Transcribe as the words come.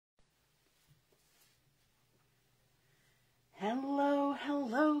Hello,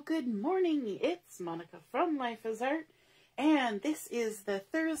 hello, good morning. It's Monica from Life is Art, and this is the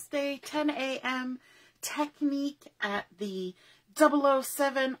Thursday 10 a.m. technique at the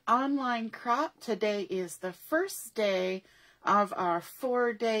 007 online crop. Today is the first day of our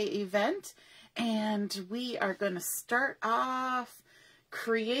 4-day event, and we are going to start off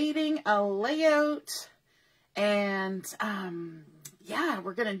creating a layout, and yeah,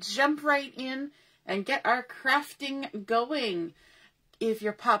 we're going to jump right in and get our crafting going. If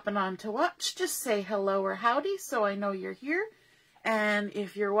you're popping on to watch, just say hello or howdy so I know you're here. And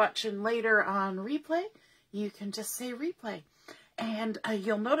if you're watching later on replay, you can just say replay. And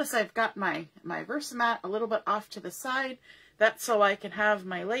you'll notice I've got my Versamat a little bit off to the side. That's so I can have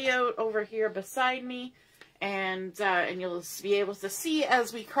my layout over here beside me. And you'll be able to see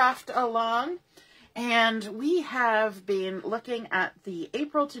as we craft along. And we have been looking at the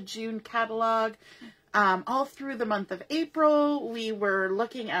April to June catalog all through the month of April. We were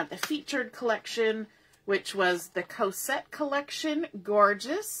looking at the featured collection, which was the Cosette collection,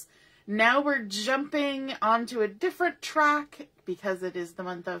 gorgeous. Now we're jumping onto a different track because it is the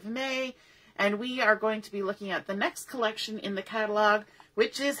month of May, and we are going to be looking at the next collection in the catalog,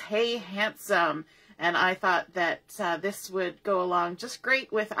 which is Hey Handsome. And I thought that this would go along just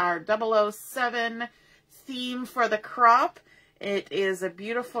great with our 007 theme for the crop. It is a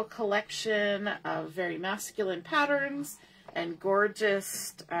beautiful collection of very masculine patterns and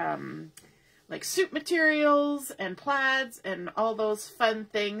gorgeous like suit materials and plaids and all those fun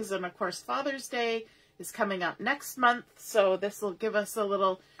things. And of course, Father's Day is coming up next month, so this will give us a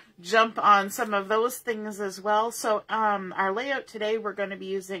little jump on some of those things as well. So our layout today, we're going to be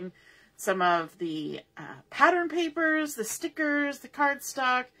using some of the pattern papers, the stickers, the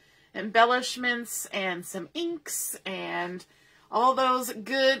cardstock, embellishments, and some inks, and all those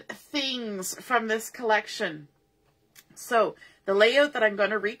good things from this collection. So the layout that I'm going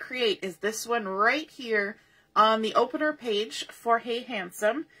to recreate is this one right here on the opener page for Hey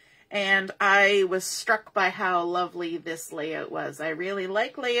Handsome. And I was struck by how lovely this layout was. I really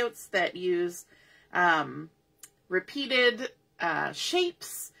like layouts that use repeated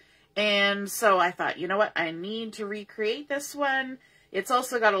shapes. And so I thought, you know what, I need to recreate this one. It's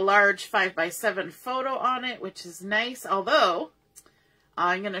also got a large 5x7 photo on it, which is nice. Although,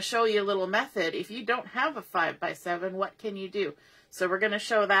 I'm going to show you a little method. If you don't have a 5x7, what can you do? So we're going to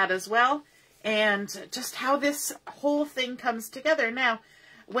show that as well. And just how this whole thing comes together. Now,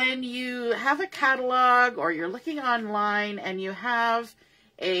 when you have a catalog or you're looking online and you have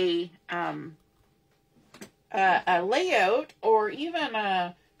a layout or even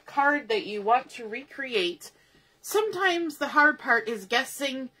a card that you want to recreate, sometimes the hard part is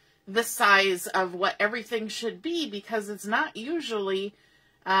guessing the size of what everything should be, because it's not usually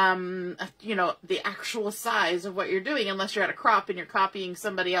you know, the actual size of what you're doing unless you're at a crop and you're copying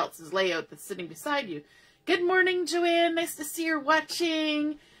somebody else's layout that's sitting beside you. Good morning, Joanne, nice to see you're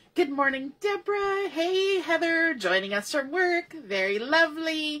watching. Good morning, Deborah. Hey, Heather, joining us from work, very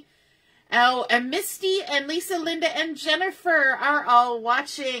lovely. Oh, and Misty and Lisa, Linda, and Jennifer are all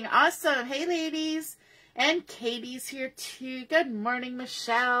watching. Awesome. Hey, ladies. And Katie's here, too. Good morning,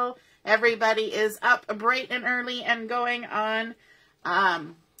 Michelle. Everybody is up bright and early and going on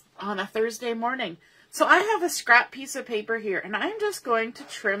a Thursday morning. So I have a scrap piece of paper here, and I'm just going to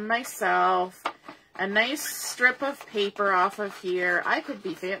trim myself a nice strip of paper off of here. I could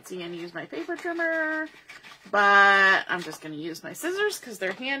be fancy and use my paper trimmer, but I'm just going to use my scissors because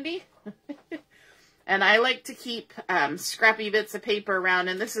they're handy. And I like to keep scrappy bits of paper around,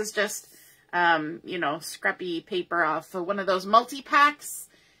 and this is just, you know, scrappy paper off of one of those multi-packs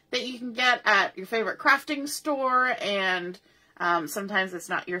that you can get at your favorite crafting store, and sometimes it's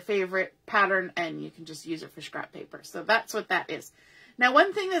not your favorite pattern, and you can just use it for scrap paper. So that's what that is. Now,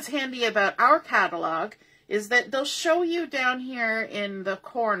 one thing that's handy about our catalog is that they'll show you down here in the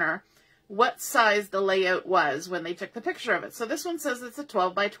corner what size the layout was when they took the picture of it. So this one says it's a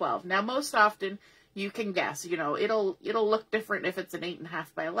 12 by 12. Now, most often you can guess, you know, it'll look different if it's an 8.5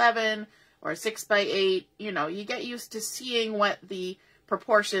 by 11 or a 6 by 8. You know, you get used to seeing what the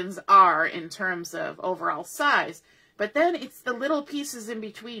proportions are in terms of overall size. But then it's the little pieces in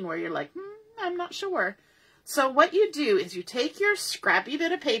between where you're like, I'm not sure. So what you do is you take your scrappy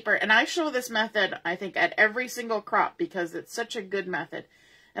bit of paper, and I show this method, I think, at every single crop because it's such a good method.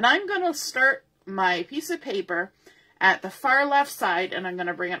 And I'm going to start my piece of paper at the far left side, and I'm going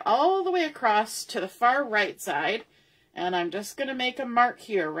to bring it all the way across to the far right side. And I'm just going to make a mark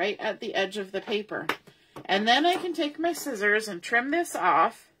here right at the edge of the paper. And then I can take my scissors and trim this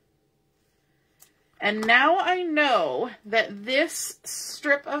off. And now I know that this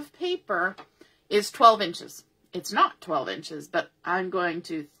strip of paper is 12 inches. it's not 12 inches, but I'm going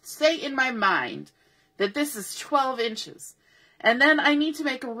to say in my mind that this is 12 inches. And then I need to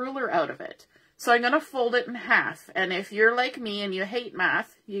make a ruler out of it. So I'm going to fold it in half. And if you're like me and you hate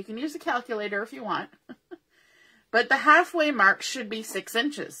math, you can use a calculator if you want. But the halfway mark should be 6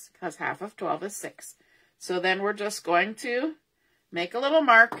 inches because half of 12 is 6. So then we're just going to make a little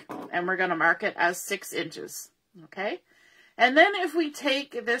mark and we're going to mark it as 6 inches. Okay? And then if we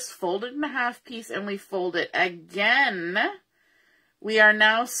take this folded in half piece and we fold it again, we are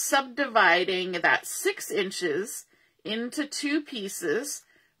now subdividing that 6 inches into 2 pieces,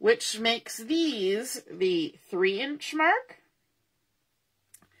 which makes these the 3-inch mark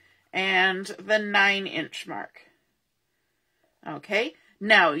and the 9-inch mark. Okay,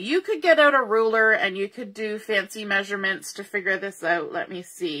 now you could get out a ruler and you could do fancy measurements to figure this out. Let me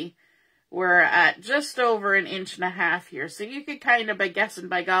see. We're at just over 1.5 inches here. So you could kind of, by guess and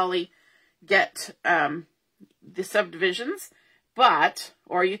by golly, get the subdivisions,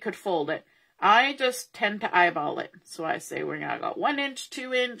 or you could fold it. I just tend to eyeball it. So I say we're going to go 1 inch,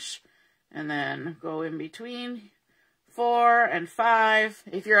 2 inch, and then go in between 4 and 5.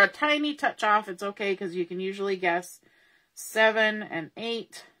 If you're a tiny touch off, it's okay because you can usually guess 7 and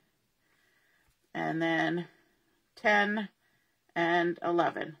 8, and then 10 and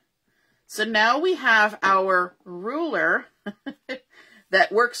 11. So now we have our ruler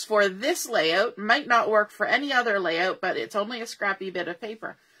that works for this layout. Might not work for any other layout, but it's only a scrappy bit of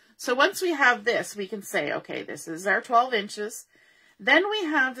paper. So once we have this, we can say, okay, this is our 12 inches. Then we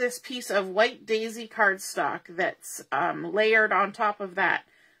have this piece of white daisy cardstock that's layered on top of that.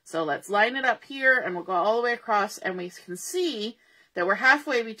 So let's line it up here and we'll go all the way across and we can see that we're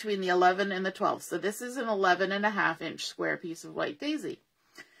halfway between the 11 and the 12. So this is an 11.5 inch square piece of white daisy.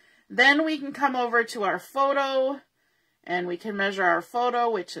 Then we can come over to our photo and we can measure our photo,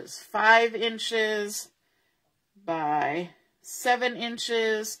 which is 5 inches by 7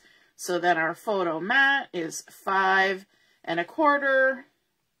 inches. So then our photo mat is 5 1/4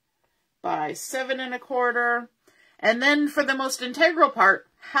 by 7 1/4. And then for the most integral part,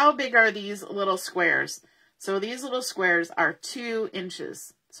 how big are these little squares? So these little squares are 2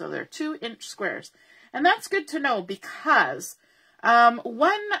 inches. So they're 2-inch squares. And that's good to know because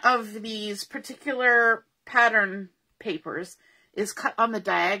one of these particular pattern papers is cut on the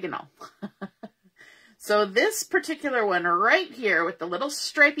diagonal. So this particular one right here with the little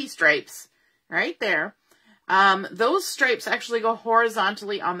stripy stripes right there, those stripes actually go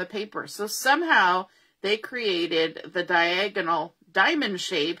horizontally on the paper. So somehow they created the diagonal diamond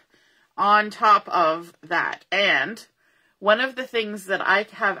shape on top of that. And one of the things that I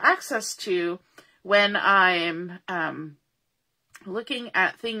have access to when I'm looking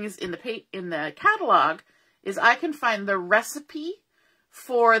at things in the catalog is I can find the recipe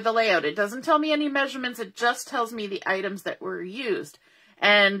for the layout. It doesn't tell me any measurements. It just tells me the items that were used.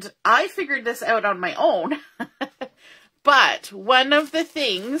 And I figured this out on my own. But one of the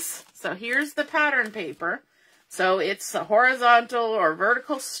things, so here's the pattern paper. So it's a horizontal or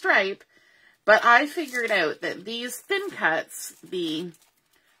vertical stripe. But I figured out that these thin cuts, the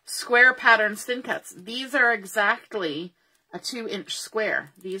square patterns thin cuts, these are exactly a 2-inch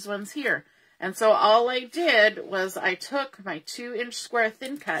square. These ones here. And so all I did was I took my 2-inch square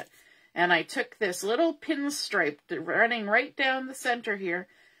thin cut and I took this little pinstripe running right down the center here,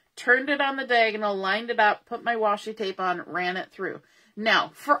 turned it on the diagonal, lined it up, put my washi tape on, ran it through.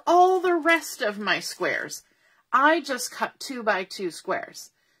 Now, for all the rest of my squares, I just cut 2 by 2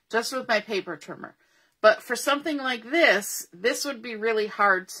 squares, just with my paper trimmer. But for something like this, this would be really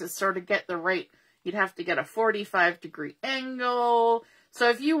hard to sort of get the right, you'd have to get a 45-degree angle. So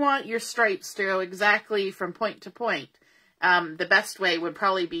if you want your stripes to go exactly from point to point, the best way would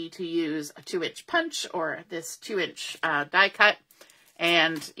probably be to use a 2-inch punch or this 2-inch die cut.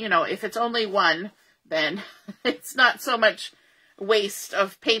 And, you know, if it's only one, then it's not so much waste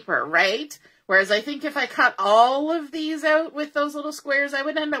of paper, right? Whereas I think if I cut all of these out with those little squares, I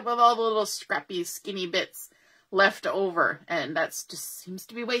would end up with all the little scrappy, skinny bits left over. And that's just seems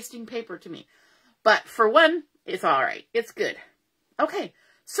to be wasting paper to me. But for one, it's all right. It's good. Okay,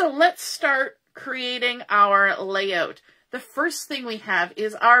 so let's start creating our layout. The first thing we have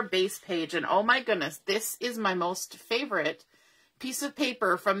is our base page. And oh my goodness, this is my most favorite piece of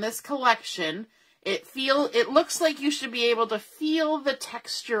paper from this collection. It looks like you should be able to feel the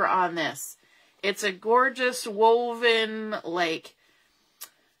texture on this. It's a gorgeous woven, like,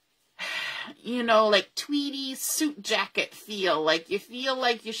 you know, like tweedy suit jacket feel. Like you feel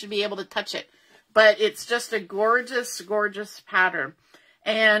like you should be able to touch it. But it's just a gorgeous, gorgeous pattern.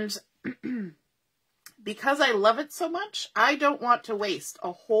 And because I love it so much, I don't want to waste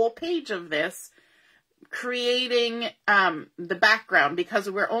a whole page of this creating the background, because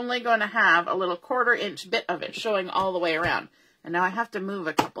we're only going to have a little 1/4 inch bit of it showing all the way around. And now I have to move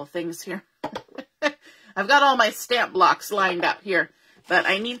a couple things here. I've got all my stamp blocks lined up here, but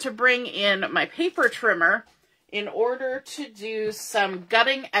I need to bring in my paper trimmer in order to do some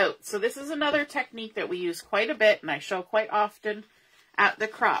gutting out. So this is another technique that we use quite a bit, and I show quite often at the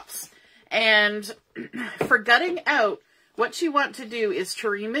crops. And for gutting out, what you want to do is to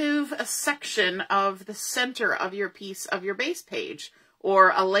remove a section of the center of your piece of your base page,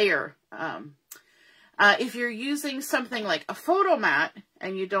 or a layer. If you're using something like a photo mat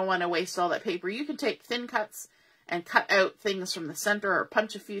and you don't want to waste all that paper, you can take thin cuts and cut out things from the center, or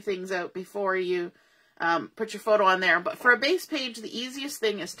punch a few things out before you put your photo on there. But for a base page, the easiest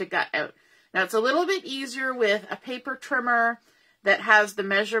thing is to gut out. Now, it's a little bit easier with a paper trimmer that has the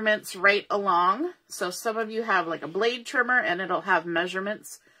measurements right along. So some of you have like a blade trimmer and it'll have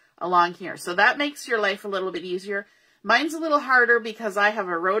measurements along here. So that makes your life a little bit easier. Mine's a little harder because I have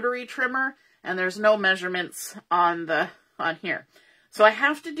a rotary trimmer and there's no measurements on here. So I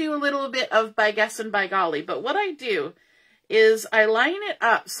have to do a little bit of by guess and by golly. But what I do is I line it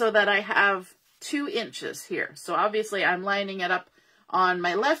up so that I have 2 inches here. So obviously I'm lining it up on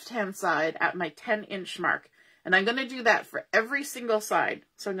my left-hand side at my 10-inch mark. And I'm going to do that for every single side.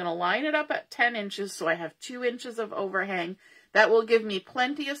 So I'm going to line it up at 10 inches so I have 2 inches of overhang. That will give me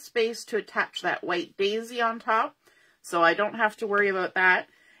plenty of space to attach that white daisy on top. So I don't have to worry about that.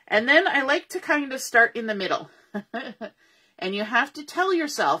 And then I like to kind of start in the middle. And you have to tell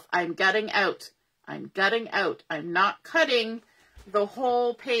yourself, I'm gutting out. I'm gutting out. I'm not cutting the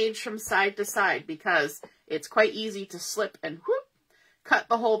whole page from side to side, because it's quite easy to slip and whoop, cut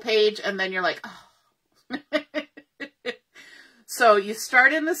the whole page, and then you're like, oh. So you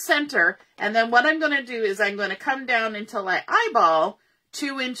start in the center, and then what I'm going to do is I'm going to come down until I eyeball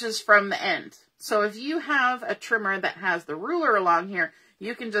 2 inches from the end. So if you have a trimmer that has the ruler along here,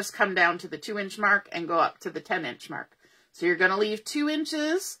 you can just come down to the 2-inch mark and go up to the 10-inch mark. So you're going to leave 2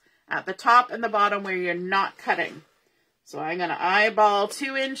 inches at the top and the bottom where you're not cutting. So I'm going to eyeball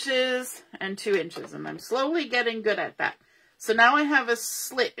 2 inches and 2 inches, and I'm slowly getting good at that. So now I have a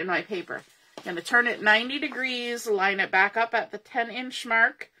slit in my paper. I'm going to turn it 90 degrees, line it back up at the 10-inch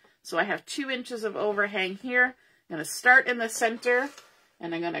mark. So I have 2 inches of overhang here. I'm going to start in the center,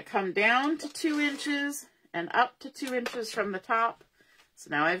 and I'm going to come down to 2 inches and up to 2 inches from the top. So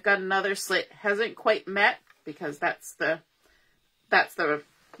now I've got another slit. Hasn't quite met, because that's the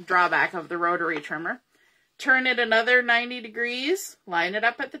drawback of the rotary trimmer. Turn it another 90 degrees, line it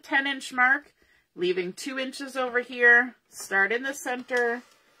up at the 10-inch mark, leaving 2 inches over here. Start in the center.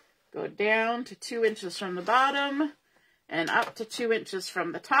 Go down to 2 inches from the bottom and up to 2 inches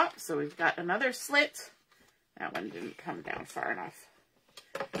from the top. So we've got another slit. That one didn't come down far enough.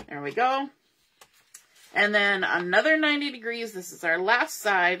 There we go. And then another 90 degrees. This is our last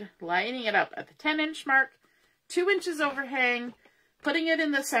side, lining it up at the 10-inch mark, 2 inches overhang, putting it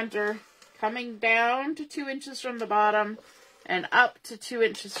in the center, coming down to 2 inches from the bottom and up to 2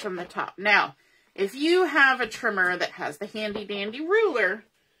 inches from the top. Now, if you have a trimmer that has the handy dandy ruler,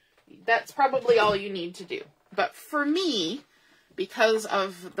 that's probably all you need to do. But for me, because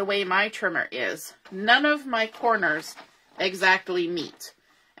of the way my trimmer is, none of my corners exactly meet.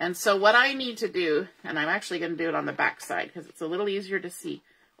 And so what I need to do, and I'm actually going to do it on the back side because it's a little easier to see.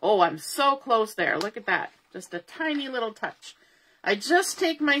 Oh, I'm so close there. Look at that. Just a tiny little touch. I just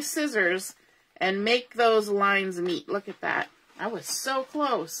take my scissors and make those lines meet. Look at that. I was so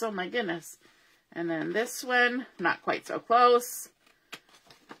close. Oh my goodness. And then this one, not quite so close.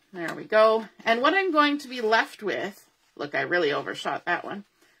 There we go. And what I'm going to be left with, look, I really overshot that one.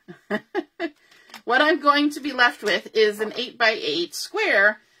 What I'm going to be left with is an 8x8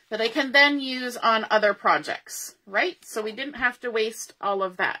 square that I can then use on other projects, right? So we didn't have to waste all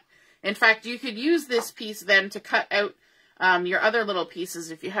of that. In fact, you could use this piece then to cut out your other little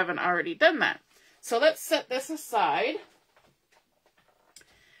pieces if you haven't already done that. So let's set this aside.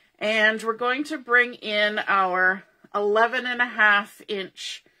 And we're going to bring in our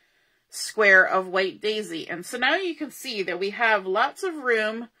 11.5-inch square of white daisy. And so now you can see that we have lots of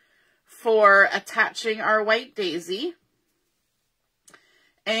room for attaching our white daisy.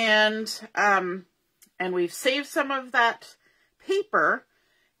 And we've saved some of that paper.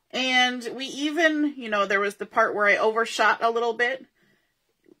 And we even, you know, there was the part where I overshot a little bit.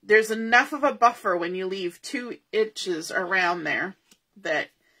 There's enough of a buffer when you leave 2 inches around there that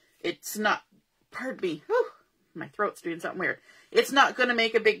it's not, pardon me, whew, my throat's doing something weird. It's not going to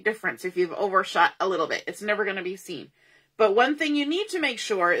make a big difference if you've overshot a little bit. It's never going to be seen. But one thing you need to make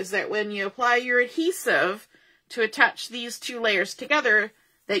sure is that when you apply your adhesive to attach these 2 layers together,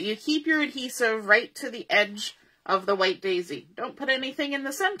 that you keep your adhesive right to the edge of the white daisy. Don't put anything in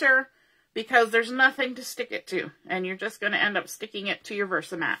the center because there's nothing to stick it to, and you're just going to end up sticking it to your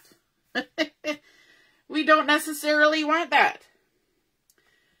Versamat. We don't necessarily want that.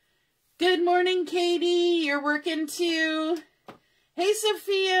 Good morning, Katie. You're working too. Hey,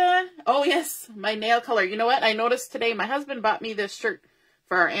 Sophia. Oh, yes, my nail color. You know what? I noticed today my husband bought me this shirt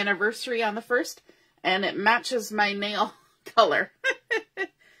for our anniversary on the 1st, and it matches my nail color.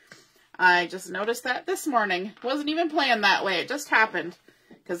 I just noticed that this morning. Wasn't even planned that way. It just happened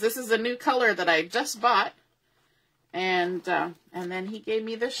because this is a new color that I just bought, and then he gave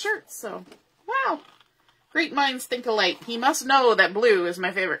me this shirt. So, wow, great minds think alike. He must know that blue is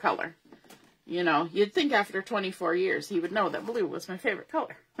my favorite color. You know, you'd think after 24 years he would know that blue was my favorite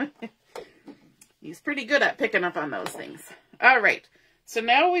color. He's pretty good at picking up on those things. All right, so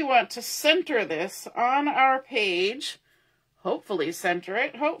now we want to center this on our page. Hopefully center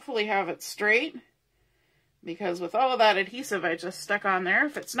it, hopefully have it straight, because with all of that adhesive I just stuck on there,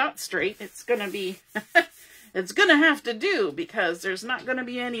 if it's not straight, it's going to be, it's going to have to do, because there's not going to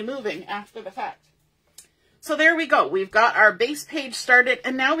be any moving after the fact. So there we go. We've got our base page started,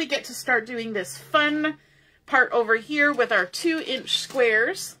 and now we get to start doing this fun part over here with our 2-inch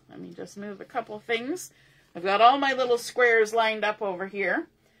squares. Let me just move a couple things. I've got all my little squares lined up over here.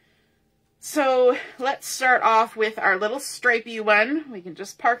 So let's start off with our little stripey one. We can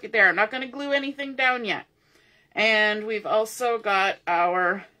just park it there. I'm not going to glue anything down yet. And we've also got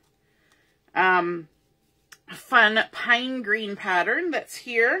our fun pine green pattern that's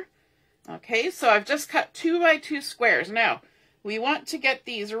here. Okay, so I've just cut 2x2 squares. Now, we want to get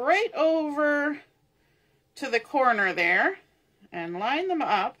these right over to the corner there and line them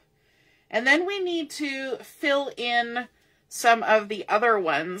up. And then we need to fill in some of the other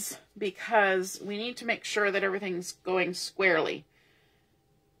ones because we need to make sure that everything's going squarely.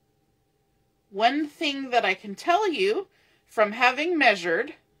 One thing that I can tell you from having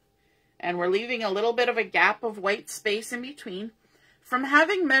measured, and we're leaving a little bit of a gap of white space in between, from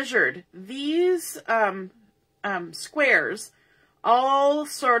having measured, these squares all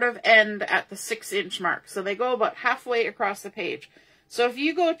sort of end at the 6-inch mark. So they go about halfway across the page. So if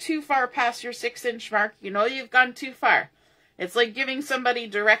you go too far past your 6-inch mark, you know you've gone too far. It's like giving somebody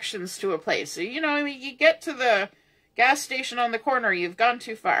directions to a place. So, you know, you get to the gas station on the corner, you've gone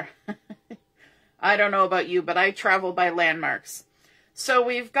too far. I don't know about you, but I travel by landmarks. So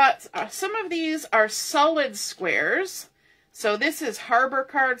we've got, some of these are solid squares. So this is Harbour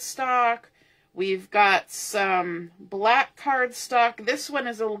cardstock. We've got some black cardstock. This one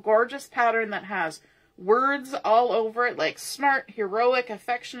is a gorgeous pattern that has words all over it, like smart, heroic,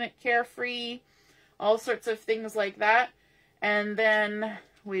 affectionate, carefree, all sorts of things like that. And then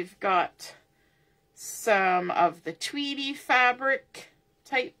we've got some of the Tweedy fabric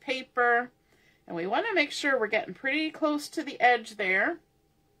type paper. And we want to make sure we're getting pretty close to the edge there.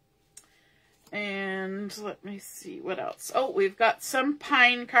 And let me see what else. Oh, we've got some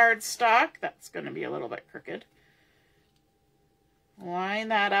pine cardstock. That's going to be a little bit crooked. Line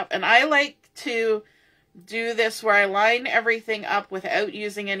that up. And I like to do this where I line everything up without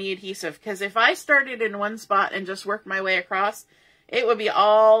using any adhesive, because if I started in one spot and just worked my way across, it would be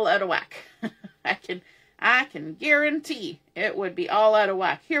all out of whack. I can guarantee it would be all out of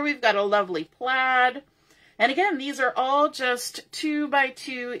whack. Here we've got a lovely plaid, and again, these are all just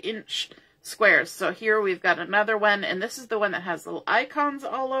 2x2-inch squares. So here we've got another one, and this is the one that has little icons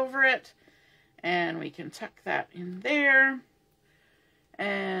all over it, and we can tuck that in there.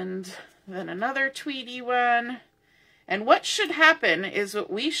 And then another Tweedy one. And what should happen is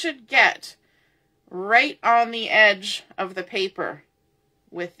what we should get right on the edge of the paper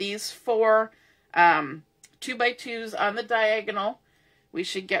with these 4 2x2s on the diagonal. We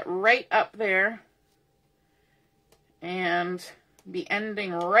should get right up there and be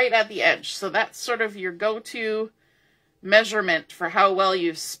ending right at the edge. So that's sort of your go-to measurement for how well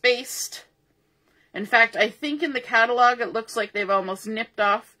you've spaced. In fact, I think in the catalog it looks like they've almost nipped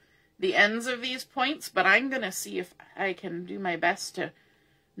off the ends of these points, but I'm going to see if I can do my best to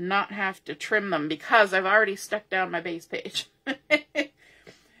not have to trim them because I've already stuck down my base page.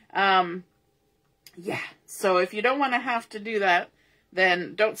 Yeah, so if you don't want to have to do that,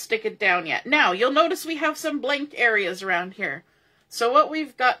 then don't stick it down yet. Now, you'll notice we have some blank areas around here. So what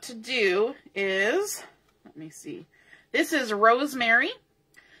we've got to do is, let me see, this is rosemary.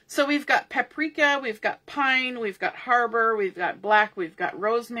 So we've got paprika, we've got pine, we've got Harbour, we've got black, we've got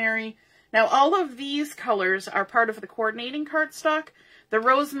rosemary. Now all of these colors are part of the coordinating cardstock. The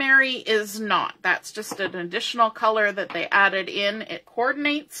rosemary is not. That's just an additional color that they added in. It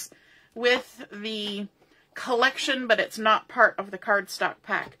coordinates with the collection, but it's not part of the cardstock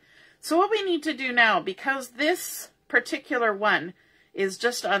pack. So what we need to do now, because this particular one is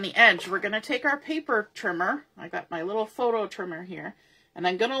just on the edge, we're going to take our paper trimmer. I got my little photo trimmer here, and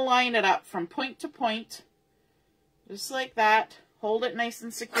I'm going to line it up from point to point, just like that. Hold it nice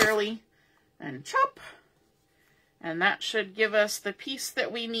and securely, and chop. And that should give us the piece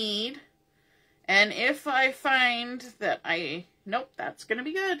that we need. And if I find that nope, that's going to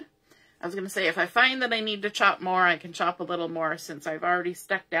be good. I was going to say, if I find that I need to chop more, I can chop a little more since I've already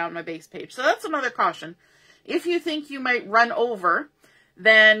stuck down my base page. So that's another caution. If you think you might run over,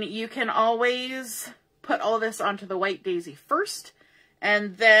 then you can always put all this onto the white daisy first,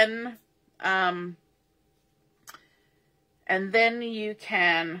 and then you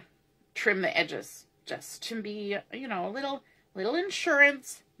can trim the edges just to be, you know, a little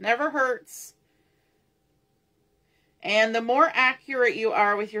insurance. Never hurts. And the more accurate you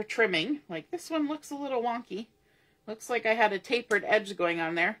are with your trimming, like this one looks a little wonky. Looks like I had a tapered edge going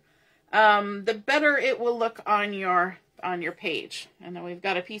on there. The better it will look on your page. And then we've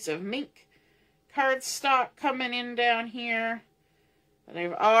got a piece of Mink cardstock coming in down here that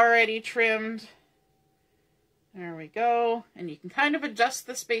I've already trimmed. There we go. And you can kind of adjust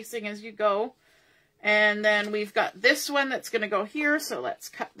the spacing as you go. And then we've got this one that's going to go here. So let's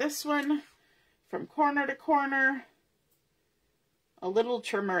cut this one from corner to corner. A little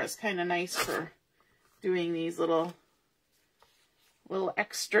trimmer is kind of nice for doing these little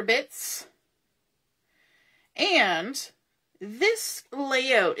extra bits. And this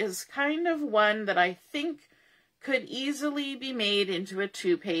layout is kind of one that I think could easily be made into a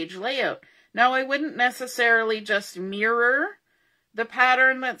 2-page layout. Now, I wouldn't necessarily just mirror the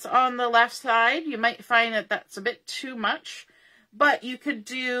pattern that's on the left side. You might find that that's a bit too much, but you could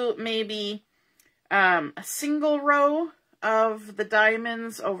do maybe a single row of the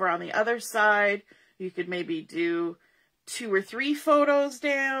diamonds over on the other side. You could maybe do 2 or 3 photos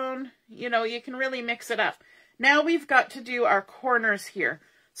down. You know, you can really mix it up. Now we've got to do our corners here.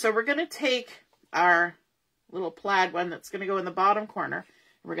 So we're going to take our little plaid one that's going to go in the bottom corner.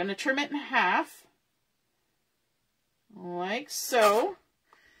 We're going to trim it in half, like so.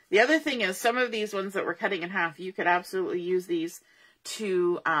 The other thing is, some of these ones that we're cutting in half, you could absolutely use these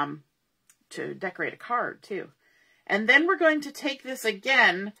to decorate a card too. And then we're going to take this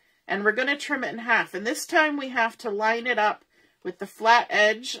again, and we're going to trim it in half. And this time we have to line it up with the flat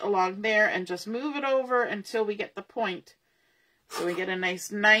edge along there and just move it over until we get the point. So we get a nice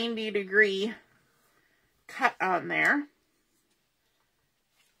 90-degree cut on there.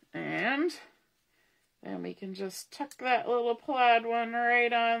 And then we can just tuck that little plaid one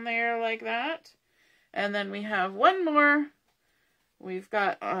right on there like that. And then we have one more. We've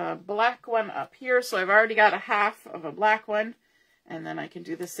got a black one up here, so I've already got a half of a black one. And then I can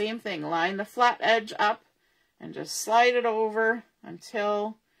do the same thing. Line the flat edge up and just slide it over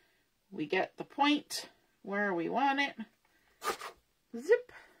until we get the point where we want it.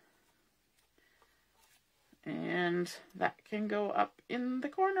 Zip. And that can go up in the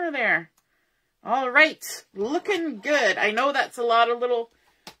corner there. All right, looking good. I know that's a lot of little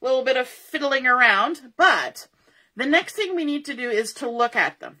bit of fiddling around, but the next thing we need to do is to look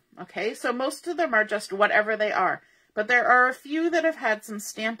at them. Okay, so most of them are just whatever they are, but there are a few that have had some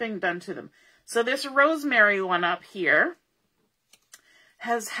stamping done to them. So this rosemary one up here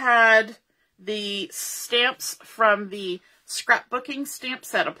has had the stamps from the scrapbooking stamp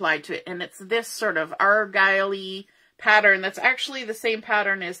set applied to it, and it's this sort of argile-y pattern that's actually the same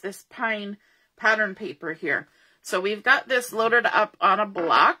pattern as this pine pattern paper here. So we've got this loaded up on a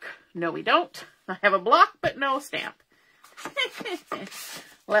block. No, we don't. I have a block, but no stamp.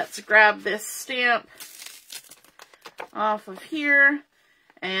 Let's grab this stamp off of here.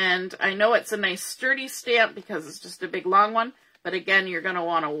 And I know it's a nice sturdy stamp because it's just a big long one. But again, you're going to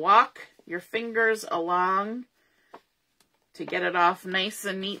want to walk your fingers along to get it off nice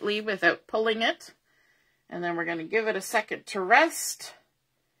and neatly without pulling it. And then we're going to give it a second to rest.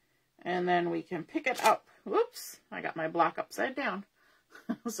 And then we can pick it up. Whoops, I got my block upside down.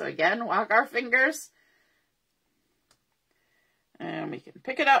 So again, walk our fingers. And we can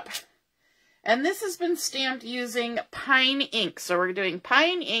pick it up. And this has been stamped using pine ink. So we're doing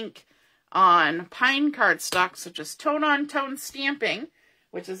pine ink on pine cardstock. So just tone on tone stamping,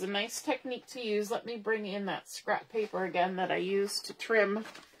 which is a nice technique to use. Let me bring in that scrap paper again that I used to trim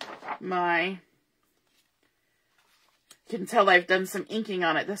my... You can tell I've done some inking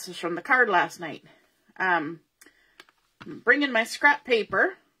on it. This is from the card last night. I'm bringing my scrap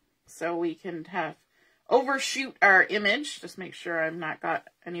paper so we can have overshoot our image. Just make sure I've not got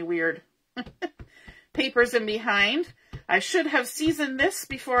any weird papers in behind. I should have seasoned this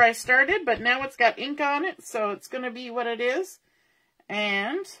before I started, but now it's got ink on it, so it's going to be what it is.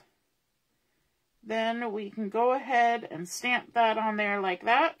 And then we can go ahead and stamp that on there like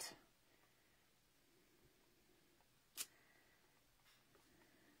that.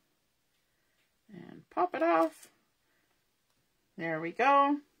 And pop it off. There we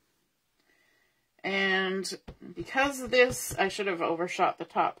go. And because this, I should have overshot the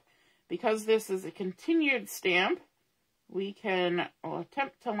top. Because this is a continued stamp, we can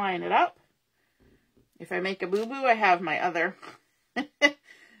attempt to line it up. If I make a boo-boo, I have my other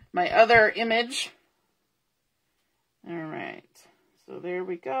my other image. All right, so there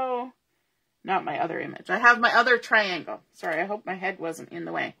we go. Not my other image. I have my other triangle. Sorry, I hope my head wasn't in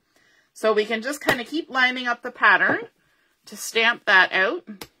the way. So we can just kind of keep lining up the pattern to stamp that out.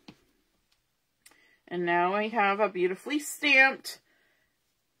 And now I have a beautifully stamped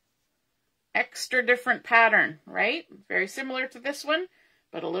extra different pattern, right? Very similar to this one,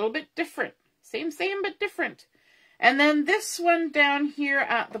 but a little bit different. Same, but different. And then this one down here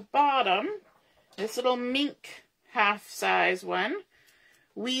at the bottom, this little Mink half-size one,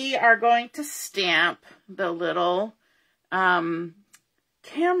 we are going to stamp the little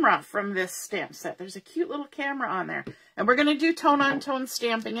camera from this stamp set. There's a cute little camera on there. And we're going to do tone-on-tone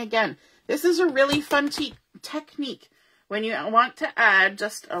stamping again. This is a really fun technique when you want to add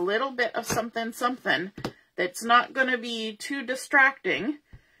just a little bit of something that's not going to be too distracting.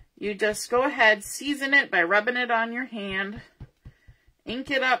 You just go ahead, season it by rubbing it on your hand, ink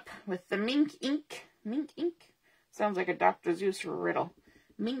it up with the Mink ink. Mink ink? Sounds like a Dr. Seuss riddle.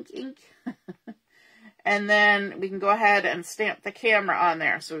 Mink ink. And then we can go ahead and stamp the camera on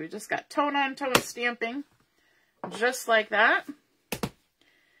there. So we just got tone-on-tone stamping, just like that.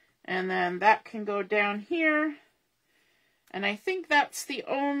 And then that can go down here. And I think that's the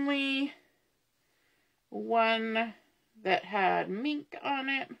only one that had Mink on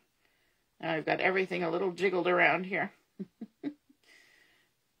it. Now I've got everything a little jiggled around here.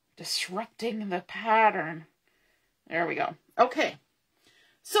 Disrupting the pattern. There we go. Okay.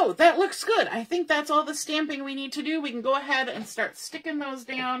 So that looks good. I think that's all the stamping we need to do. We can go ahead and start sticking those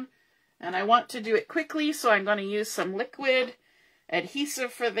down. And I want to do it quickly, so I'm going to use some liquid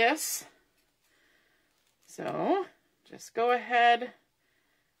adhesive for this. So just go ahead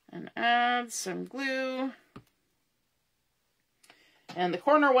and add some glue. And the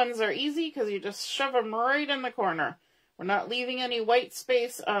corner ones are easy because you just shove them right in the corner. We're not leaving any white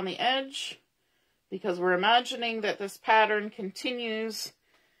space on the edge because we're imagining that this pattern continues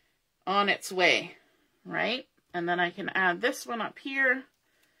on its way, right? And then I can add this one up here.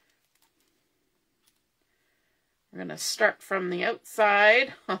 We're going to start from the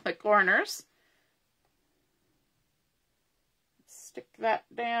outside on the corners. Stick that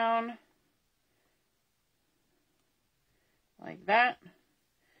down like that.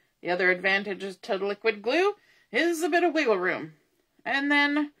 The other advantage to liquid glue is a bit of wiggle room. And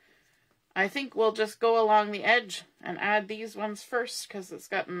then I think we'll just go along the edge and add these ones first because it's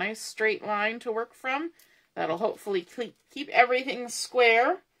got a nice straight line to work from. That'll hopefully keep everything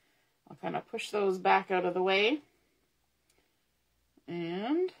square. I'll kind of push those back out of the way.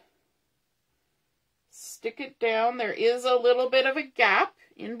 And stick it down. There is a little bit of a gap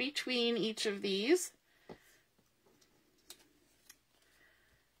in between each of these.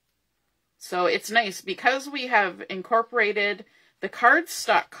 So it's nice because we have incorporated the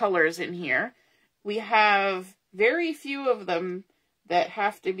cardstock colors in here. We have very few of them that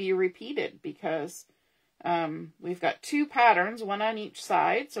have to be repeated because we've got 2 patterns, 1 on each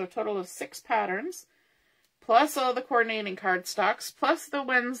side, so a total of 6 patterns, plus all the coordinating cardstocks, plus the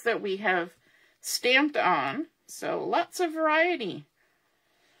ones that we have stamped on. So lots of variety.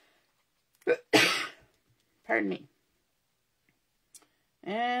 Pardon me.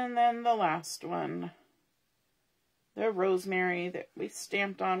 And then the last one, the rosemary that we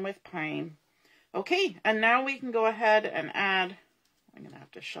stamped on with pine. Okay, and now we can go ahead and add, I'm going to have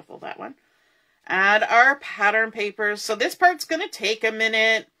to shuffle that one, add our pattern papers. So this part's going to take a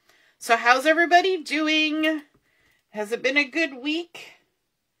minute. So how's everybody doing? Has it been a good week?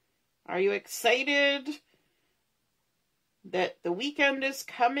 Are you excited that the weekend is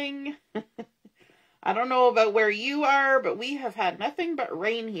coming? I don't know about where you are, but we have had nothing but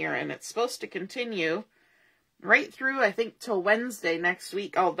rain here, and it's supposed to continue right through, I think, till Wednesday next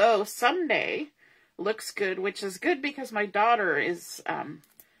week, although Sunday looks good, which is good because my daughter is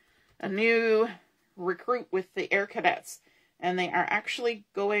a new recruit with the Air Cadets, and they are actually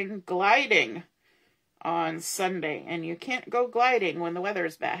going gliding on Sunday, and you can't go gliding when the weather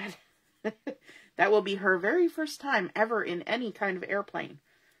is bad. That will be her very first time ever in any kind of airplane.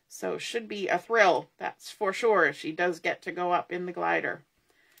 So should be a thrill, that's for sure, if she does get to go up in the glider.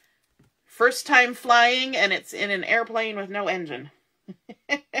 First time flying, and it's in an airplane with no engine.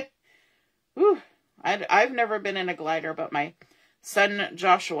 Whew. I've never been in a glider, but my son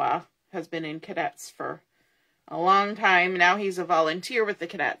Joshua has been in cadets for a long time. Now he's a volunteer with the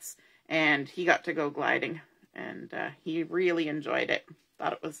cadets, and he got to go gliding, and he really enjoyed it.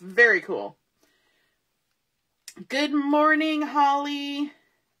 Thought it was very cool. Good morning, Holly.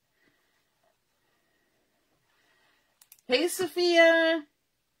 Hey, Sophia.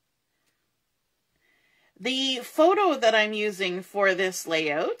 The photo that I'm using for this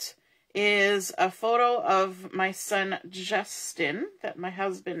layout is a photo of my son Justin that my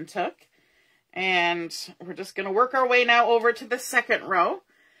husband took. And we're just going to work our way now over to the second row.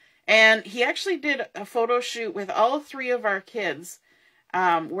 And he actually did a photo shoot with all three of our kids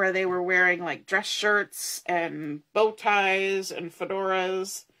where they were wearing like dress shirts and bow ties and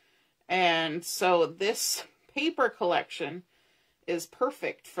fedoras. And so this paper collection is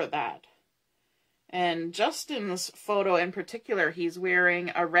perfect for that. And Justin's photo in particular, he's wearing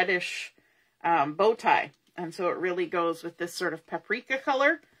a reddish bow tie. And so it really goes with this sort of paprika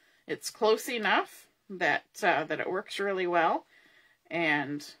color. It's close enough that that it works really well.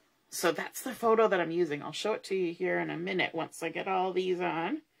 And so that's the photo that I'm using. I'll show it to you here in a minute once I get all these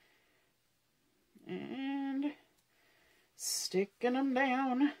on. And sticking them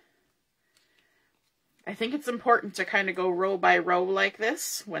down. I think it's important to kind of go row by row like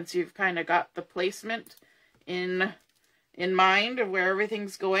this once you've kind of got the placement in mind of where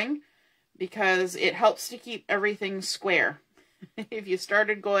everything's going, because it helps to keep everything square. If you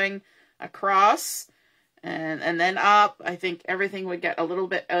started going across and then up, I think everything would get a little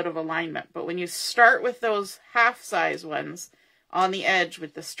bit out of alignment. But when you start with those half-size ones on the edge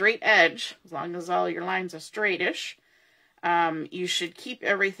with the straight edge, as long as all your lines are straightish, you should keep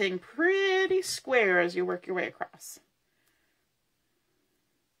everything pretty square as you work your way across.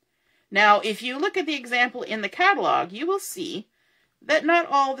 Now, if you look at the example in the catalog, you will see that not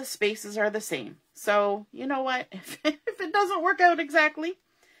all the spaces are the same. So, you know what? If it doesn't work out exactly,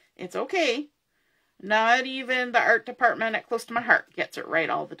 it's okay. Not even the art department at Close to My Heart gets it right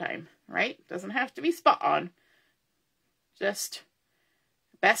all the time, right? Doesn't have to be spot on. Just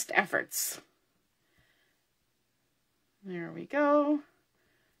best efforts. There we go.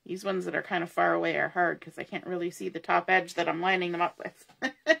 These ones that are kind of far away are hard because I can't really see the top edge that I'm lining them up with.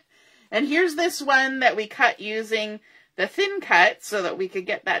 And here's this one that we cut using the thin cut so that we could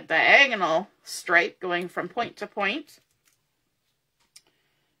get that diagonal stripe going from point to point.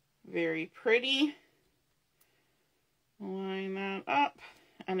 Very pretty. Line that up.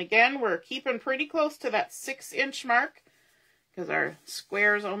 And again, we're keeping pretty close to that 6-inch mark because our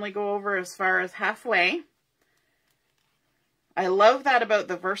squares only go over as far as halfway. I love that about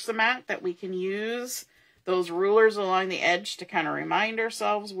the Versamat, that we can use those rulers along the edge to kind of remind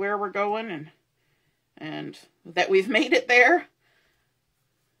ourselves where we're going and that we've made it there.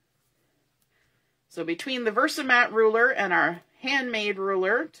 So between the Versamat ruler and our handmade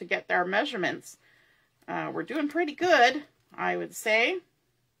ruler to get our measurements, we're doing pretty good, I would say.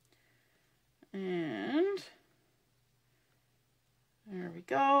 And there we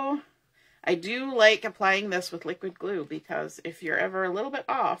go. I do like applying this with liquid glue because if you're ever a little bit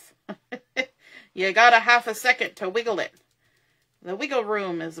off, you got a half a second to wiggle it. The wiggle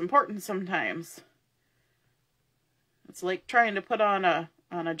room is important sometimes. It's like trying to put on a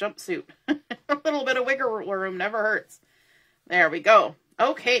jumpsuit. A little bit of wiggle room never hurts. There we go.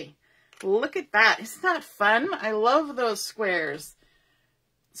 Okay, look at that. Isn't that fun? I love those squares.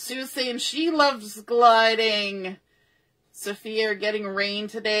 Sue's saying she loves gliding. Sophia, getting rain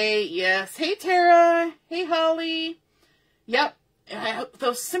today. Yes. Hey, Tara. Hey, Holly. Yep.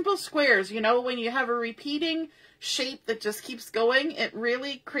 Those simple squares, you know, when you have a repeating shape that just keeps going, it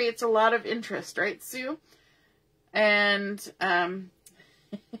really creates a lot of interest, right, Sue? And, oh,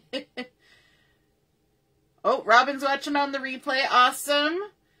 Robin's watching on the replay. Awesome.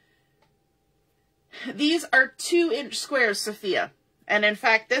 These are 2-inch squares, Sophia. And in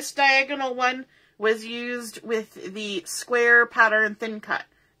fact, this diagonal one was used with the square pattern thin cut.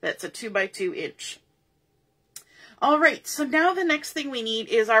 That's a 2x2 inch. All right, so now the next thing we need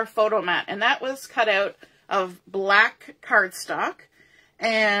is our photo mat, and that was cut out of black cardstock.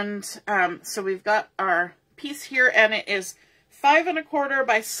 And so we've got our piece here, and it is 5 1/4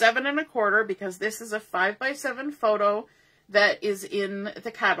 by 7 1/4 because this is a 5x7 photo that is in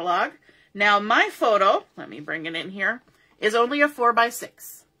the catalog. Now my photo, let me bring it in here, is only a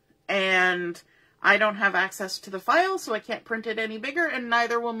 4x6, and I don't have access to the file, so I can't print it any bigger, and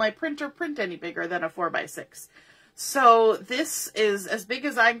neither will my printer print any bigger than a 4x6. So this is as big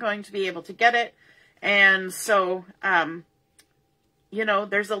as I'm going to be able to get it. And so, you know,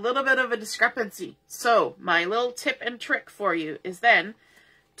 there's a little bit of a discrepancy. So my little tip and trick for you is then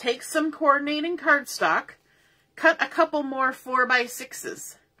take some coordinating cardstock, cut a couple more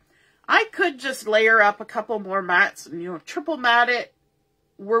 4x6s. I could just layer up a couple more mats and, you know, triple mat it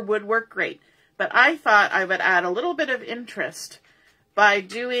would work great. But I thought I would add a little bit of interest by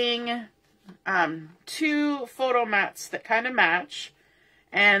doing 2 photo mats that kind of match,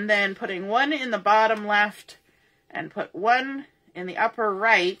 and then putting one in the bottom left and put one in the upper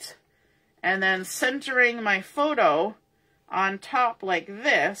right, and then centering my photo on top like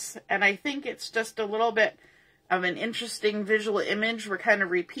this. And I think it's just a little bit of an interesting visual image. We're kind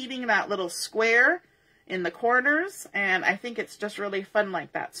of repeating that little square in the corners, and I think it's just really fun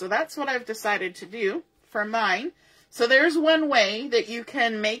like that. So that's what I've decided to do for mine. So there's one way that you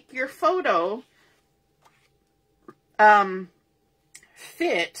can make your photo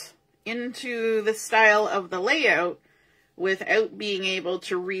fit into the style of the layout without being able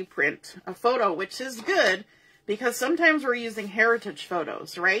to reprint a photo, which is good because sometimes we're using heritage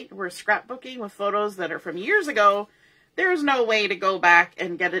photos, right? We're scrapbooking with photos that are from years ago. There's no way to go back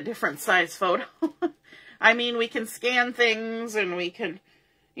and get a different size photo. I mean, we can scan things and we can,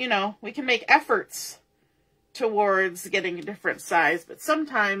 you know, we can make efforts towards getting a different size, but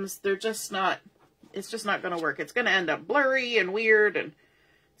sometimes they're just not, it's just not going to work. It's going to end up blurry and weird. And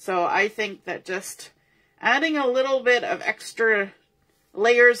so I think that just adding a little bit of extra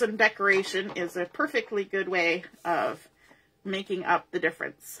layers and decoration is a perfectly good way of making up the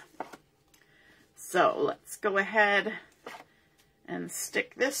difference. So let's go ahead and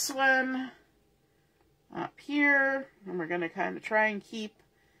stick this one up here, and we're going to kind of try and keep,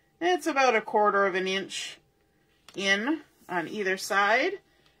 it's about 1/4 of an inch in on either side,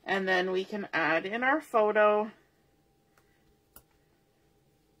 and then we can add in our photo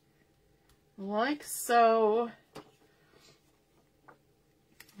like so.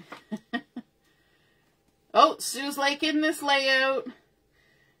 Oh, Sue's liking this layout.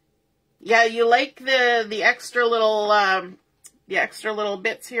 Yeah, you like the extra little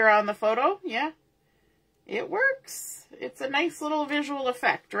bits here on the photo? Yeah, it works. It's a nice little visual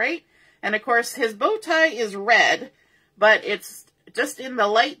effect, right? And of course, his bow tie is red, but it's just in the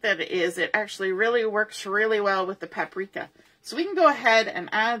light that it is, it actually really works really well with the paprika. So we can go ahead and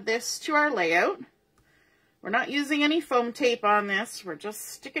add this to our layout. We're not using any foam tape on this. We're just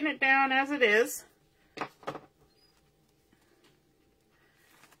sticking it down as it is.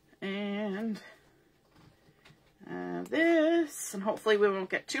 And this, and hopefully we won't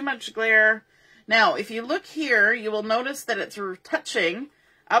get too much glare. Now, if you look here, you will notice that it's touching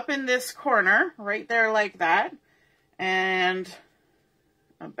up in this corner, right there like that, and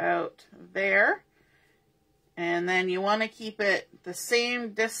about there. And then you want to keep it the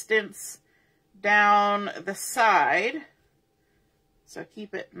same distance down the side. So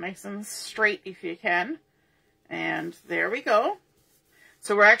keep it nice and straight if you can. And there we go.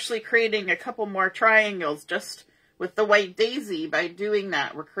 So we're actually creating a couple more triangles just with the white daisy. By doing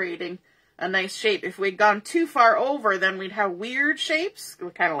that, we're creating a nice shape. If we'd gone too far over, then we'd have weird shapes,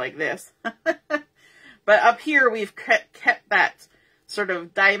 kind of like this. But up here, we've kept that sort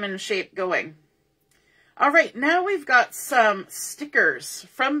of diamond shape going. All right, now we've got some stickers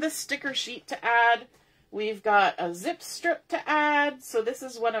from the sticker sheet to add. We've got a zip strip to add. So this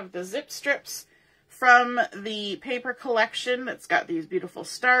is one of the zip strips from the paper collection that's got these beautiful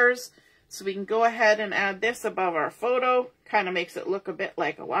stars. So we can go ahead and add this above our photo. Kind of makes it look a bit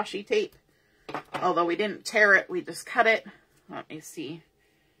like a washi tape. Although we didn't tear it, we just cut it. Let me see.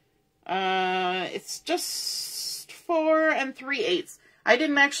 It's just 4 3/8. I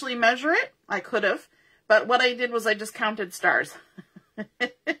didn't actually measure it. I could have. But what I did was I just counted stars.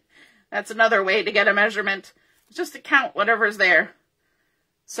 That's another way to get a measurement. Just to count whatever's there.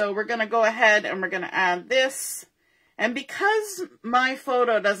 So we're going to go ahead and we're going to add this. And because my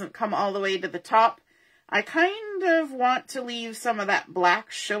photo doesn't come all the way to the top, I kind of want to leave some of that black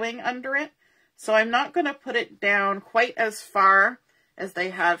showing under it. So I'm not going to put it down quite as far as they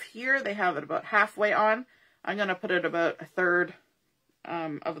have here. They have it about halfway on. I'm going to put it about 1/3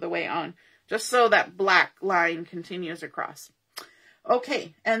 of the way on, just so that black line continues across.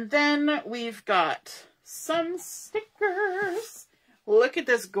 Okay, and then we've got some stickers. Look at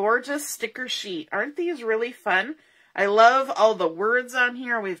this gorgeous sticker sheet. Aren't these really fun? I love all the words on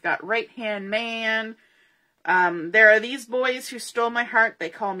here. We've got right-hand man. There are these boys who stole my heart. They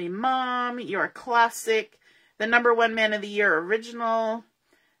call me Mom. You're a classic. The #1 Man of the Year original.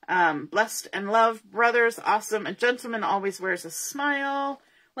 Blessed and loved brothers. Awesome. A gentleman always wears a smile.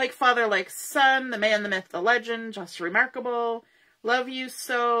 Like father, like son, the man, the myth, the legend, just remarkable. Love you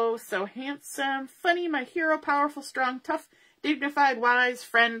so, so handsome, funny, my hero, powerful, strong, tough, dignified, wise,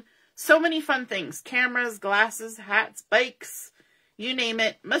 friend. So many fun things. Cameras, glasses, hats, bikes, you name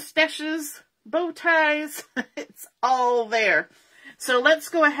it. Mustaches, bow ties. It's all there. So let's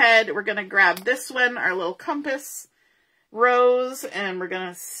go ahead. We're going to grab this one, our little compass rose, and we're going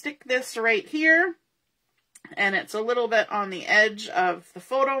to stick this right here. And it's a little bit on the edge of the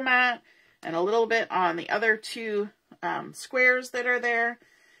photo mat and a little bit on the other two squares that are there.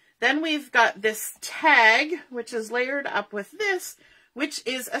 Then we've got this tag, which is layered up with this, which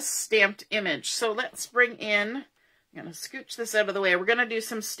is a stamped image. So let's bring in, I'm going to scooch this out of the way. We're going to do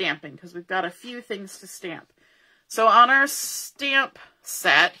some stamping because we've got a few things to stamp. So on our stamp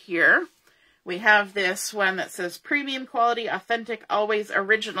set here, we have this one that says premium quality, authentic, always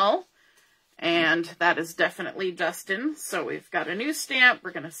original. And that is definitely Justin. So we've got a new stamp.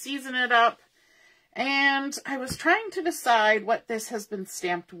 We're going to season it up. And I was trying to decide what this has been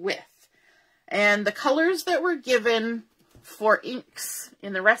stamped with. And the colors that were given for inks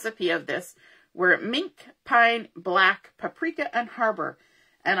in the recipe of this were Mink, Pine, Black, Paprika, and Harbour.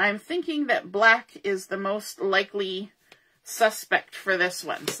 And I'm thinking that black is the most likely suspect for this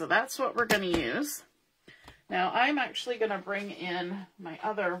one. So that's what we're going to use. Now I'm actually going to bring in my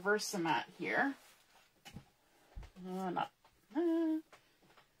other Versamat here.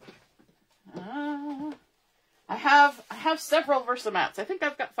 I have several Versamats. I think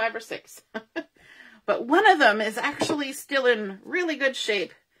I've got 5 or 6. But one of them is actually still in really good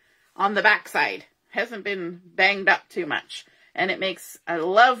shape on the back side. Hasn't been banged up too much. And it makes a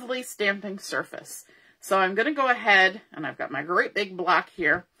lovely stamping surface. So I'm going to go ahead, and I've got my great big block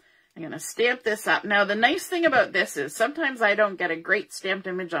here. I'm going to stamp this up. Now, the nice thing about this is sometimes I don't get a great stamped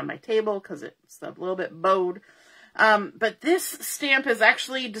image on my table because it's a little bit bowed. But this stamp is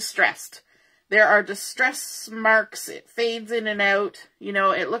actually distressed. There are distress marks. It fades in and out. You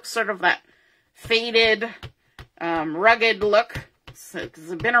know, it looks sort of that faded, rugged look. It's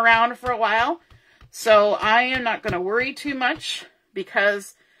been around for a while. So I am not going to worry too much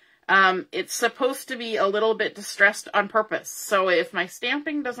because it's supposed to be a little bit distressed on purpose. So if my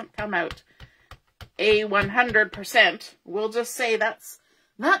stamping doesn't come out a 100%, we'll just say that's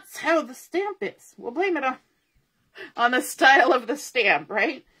how the stamp is. We'll blame it on the style of the stamp,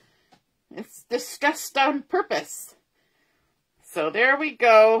 right? It's distressed on purpose. So there we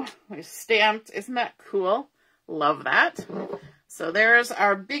go. We stamped. Isn't that cool? Love that. So there's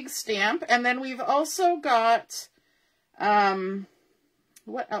our big stamp. And then we've also got,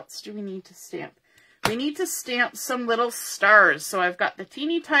 what else do we need to stamp? We need to stamp some little stars. So I've got the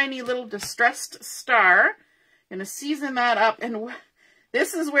teeny tiny little distressed star. I'm going to season that up. And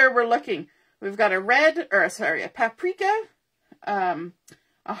this is where we're looking. We've got a paprika,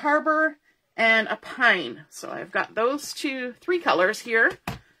 a Harbour, and a pine. So I've got those 3 colors here.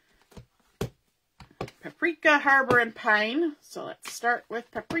 Paprika, Harbour, and pine. So let's start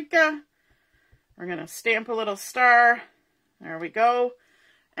with paprika. We're going to stamp a little star. There we go.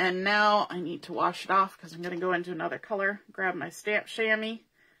 And now I need to wash it off because I'm going to go into another color. Grab my stamp chamois.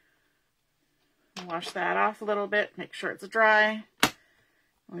 Wash that off a little bit. Make sure it's dry.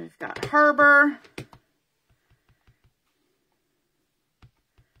 We've got Harbour.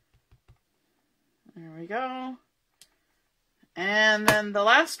 There we go. And then the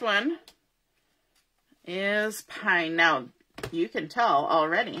last one is pine. Now, you can tell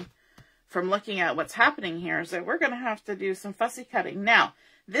already from looking at what's happening here is that we're going to have to do some fussy cutting. Now,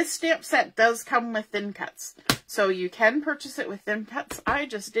 this stamp set does come with thin cuts, so you can purchase it with thin cuts. I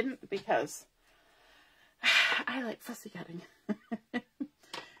just didn't because I like fussy cutting.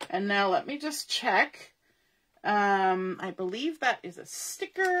 And now let me just check. I believe that is a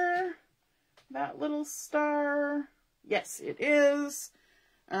sticker, that little star. Yes, it is.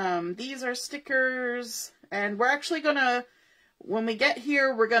 These are stickers, and we're actually going to, when we get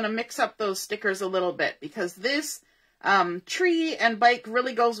here, we're going to mix up those stickers a little bit because this tree and bike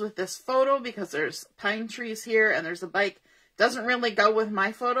really goes with this photo because there's pine trees here and there's a bike. Doesn't really go with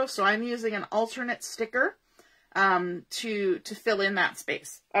my photo, so I'm using an alternate sticker to fill in that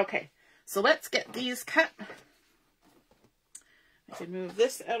space. Okay, so let's get these cut. I can move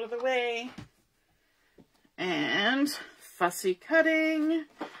this out of the way. And fussy cutting.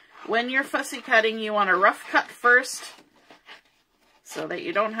 When you're fussy cutting, you want a rough cut first so that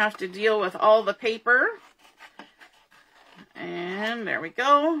you don't have to deal with all the paper. And there we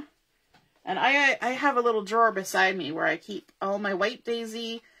go. And I have a little drawer beside me where I keep all my white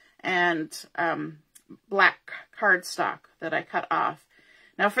daisy and black cardstock that I cut off.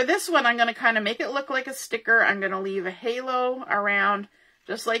 Now for this one, I'm going to kind of make it look like a sticker. I'm going to leave a halo around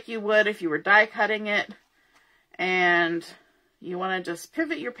just like you would if you were die cutting it. And you want to just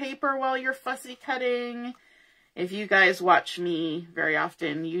pivot your paper while you're fussy cutting. If you guys watch me very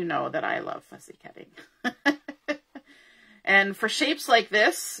often, you know that I love fussy cutting. And for shapes like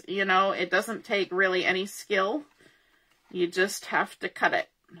this, you know, it doesn't take really any skill. You just have to cut it.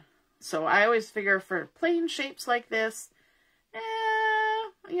 So I always figure for plain shapes like this,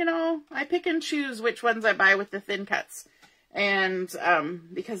 you know, I pick and choose which ones I buy with the thin cuts. And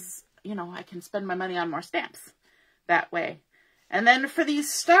because, you know, I can spend my money on more stamps that way. And then for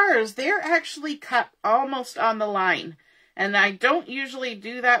these stars, they're actually cut almost on the line. And I don't usually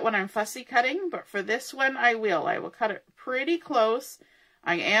do that when I'm fussy cutting, but for this one I will. I will cut it pretty close.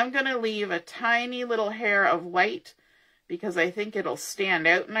 I am going to leave a tiny little hair of white because I think it'll stand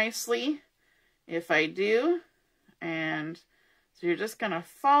out nicely if I do. And so you're just going to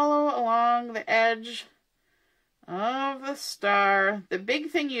follow along the edge of the star. The big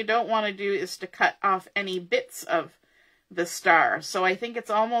thing you don't want to do is to cut off any bits of the star. So I think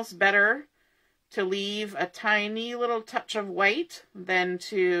it's almost better to leave a tiny little touch of white than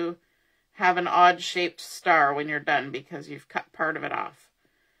to have an odd shaped star when you're done because you've cut part of it off,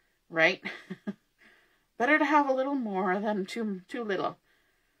 right? Better to have a little more than too little.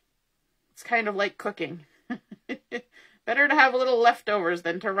 It's kind of like cooking. Better to have a little leftovers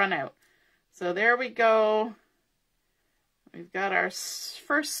than to run out. So there we go. We've got our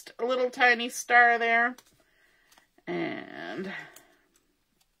first little tiny star there. And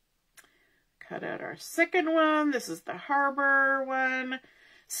cut out our second one. This is the Harbour one.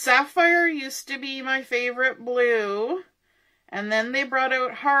 Sapphire used to be my favorite blue. And then they brought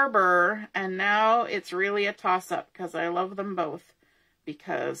out Harbour. And now it's really a toss-up because I love them both.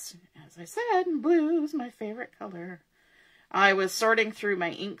 Because, as I said, blue is my favorite color. I was sorting through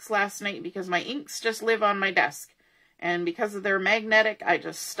my inks last night because my inks just live on my desk. And because they're magnetic, I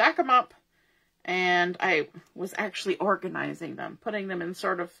just stack them up. And I was actually organizing them, putting them in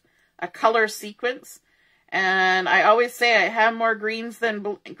sort of a color sequence. And I always say I have more greens and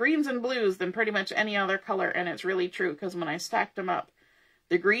blues than pretty much any other color. And it's really true because when I stacked them up,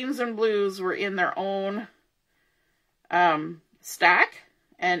 the greens and blues were in their own stack.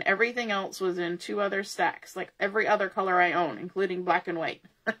 And everything else was in two other stacks, like every other color I own, including black and white.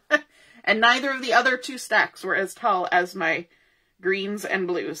 And neither of the other two stacks were as tall as my greens and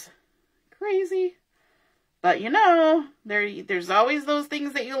blues. Crazy. But you know, there's always those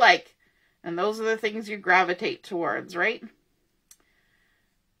things that you like. And those are the things you gravitate towards, right?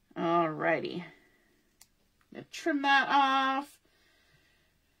 Alrighty. Gonna trim that off.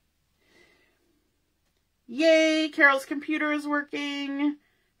 Yay, Carol's computer is working.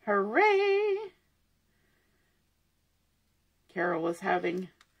 Hooray. Carol was having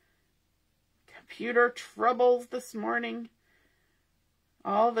computer troubles this morning.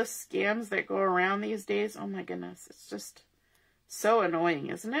 All the scams that go around these days. Oh my goodness. It's just so annoying,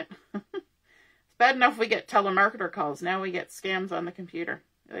 isn't it? It's bad enough we get telemarketer calls. Now we get scams on the computer.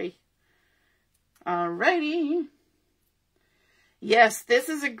 Oy. Alrighty. Yes, this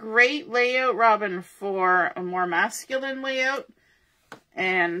is a great layout, Robin, for a more masculine layout.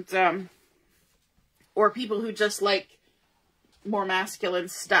 And, or people who just like more masculine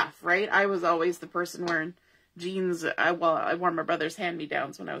stuff, right? I was always the person wearing jeans. I wore my brother's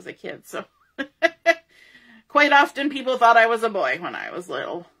hand-me-downs when I was a kid, so quite often people thought I was a boy when I was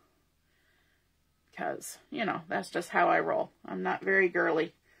little. Because, you know, that's just how I roll. I'm not very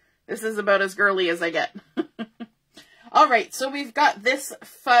girly. This is about as girly as I get. Alright, so we've got this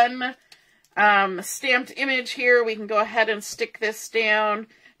fun stamped image here. We can go ahead and stick this down.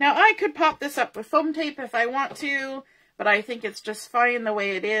 Now, I could pop this up with foam tape if I want to, but I think it's just fine the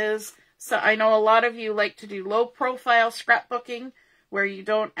way it is. So I know a lot of you like to do low-profile scrapbooking, where you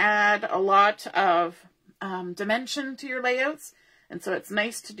don't add a lot of dimension to your layouts, and so it's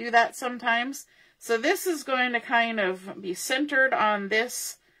nice to do that sometimes. So this is going to kind of be centered on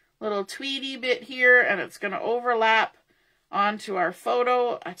this little tweedy bit here, and it's going to overlap onto our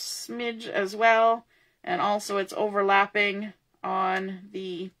photo a smidge as well, and also it's overlapping on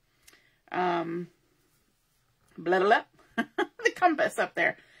the the compass up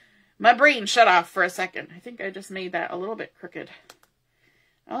there. My brain shut off for a second. I think I just made that a little bit crooked.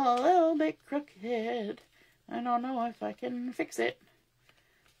 A little bit crooked. I don't know if I can fix it.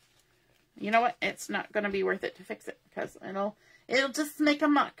 You know what? It's not going to be worth it to fix it because it'll just make a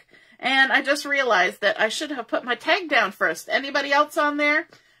muck. And I just realized that I should have put my tag down first. Anybody else on there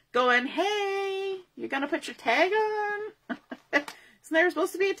going, hey, you're going to put your tag on? Isn't there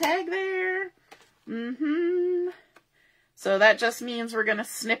supposed to be a tag there? Mm-hmm. So that just means we're going to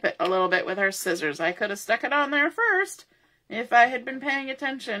snip it a little bit with our scissors. I could have stuck it on there first if I had been paying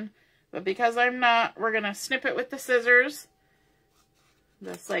attention. But because I'm not, we're going to snip it with the scissors.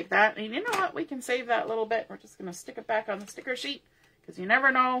 Just like that. And you know what? We can save that little bit. We're just going to stick it back on the sticker sheet. Because you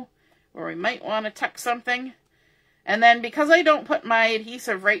never know where we might want to tuck something. And then because I don't put my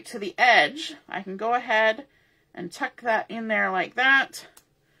adhesive right to the edge, I can go ahead and tuck that in there like that.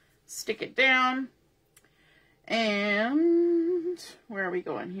 Stick it down. And where are we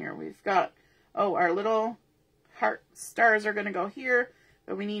going here? We've got, oh, our little heart stars are going to go here.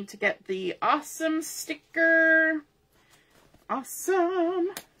 But we need to get the awesome sticker.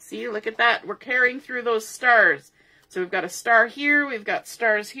 Awesome. See, look at that. We're carrying through those stars. So we've got a star here. We've got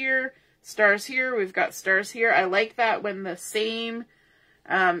stars here. Stars here. We've got stars here. I like that when the same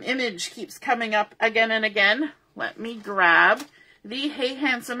image keeps coming up again and again. Let me grab the Hey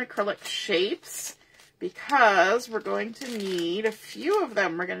Handsome acrylic shapes because we're going to need a few of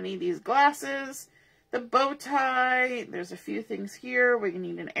them. We're going to need these glasses, the bow tie. There's a few things here. We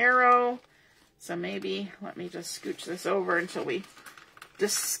need an arrow. So maybe let me just scooch this over until we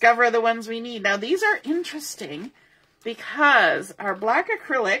discover the ones we need. Now these are interesting because our black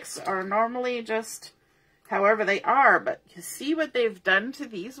acrylics are normally just however they are, but you see what they've done to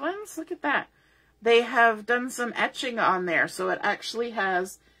these ones? Look at that. They have done some etching on there, so it actually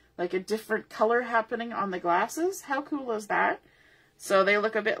has like a different color happening on the glasses. How cool is that? So they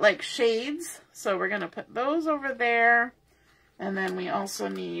look a bit like shades, so we're going to put those over there. And then we also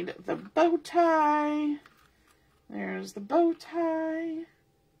need the bow tie. There's the bow tie.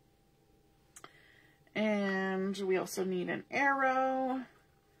 And we also need an arrow.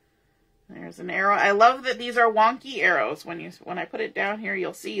 There's an arrow. I love that these are wonky arrows. When I put it down here,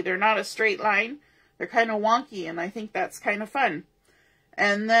 you'll see they're not a straight line. They're kind of wonky, and I think that's kind of fun.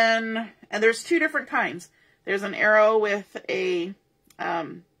 And then, and there's two different kinds. There's an arrow with a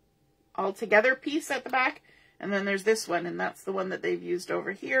all-together piece at the back, and then there's this one, and that's the one that they've used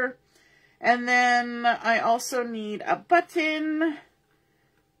over here. And then I also need a button,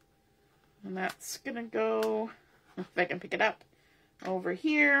 and that's gonna go, if I can pick it up, over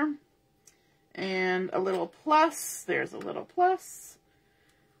here. And a little plus. There's a little plus.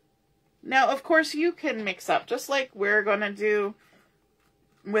 Now, of course, you can mix up, just like we're going to do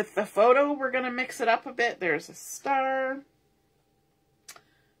with the photo. We're going to mix it up a bit. There's a star.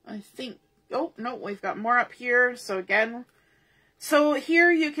 I think, oh, no, we've got more up here. So again, so here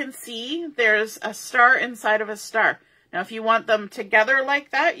you can see there's a star inside of a star. Now, if you want them together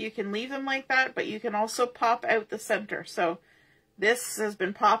like that, you can leave them like that, but you can also pop out the center. So this has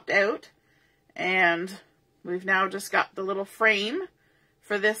been popped out. And we've now just got the little frame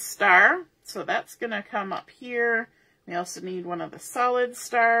for this star. So that's going to come up here. We also need one of the solid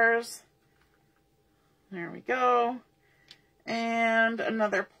stars. There we go. And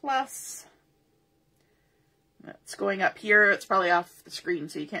another plus. That's going up here. It's probably off the screen,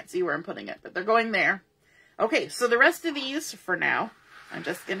 so you can't see where I'm putting it, but they're going there. Okay, so the rest of these, for now, I'm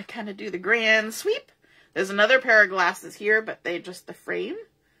just going to kind of do the grand sweep. There's another pair of glasses here, but they just the frame.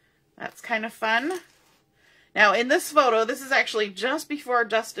 That's kind of fun. Now, in this photo, this is actually just before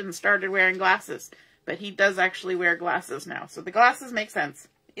Justin started wearing glasses, but he does actually wear glasses now. So the glasses make sense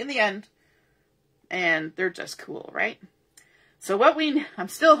in the end, and they're just cool, right? So I'm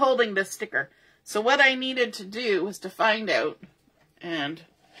still holding this sticker. So what I needed to do was to find out, and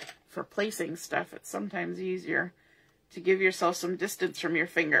for placing stuff, it's sometimes easier to give yourself some distance from your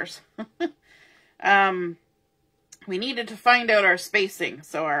fingers. We needed to find out our spacing.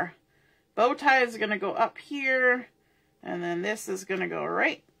 So our bow tie is going to go up here, and then this is going to go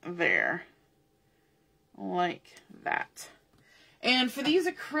right there, like that. And for these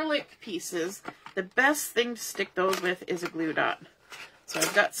acrylic pieces, the best thing to stick those with is a glue dot. So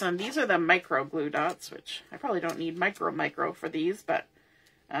I've got some, these are the micro glue dots, which I probably don't need micro for these, but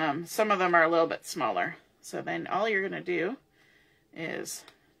some of them are a little bit smaller. So then all you're going to do is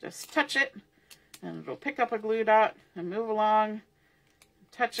just touch it, and it'll pick up a glue dot and move along,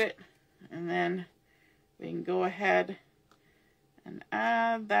 touch it, and then we can go ahead and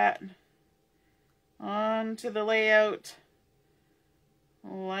add that onto the layout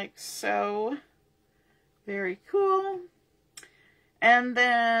like so. Very cool. And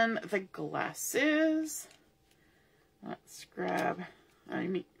then the glasses. Let's grab,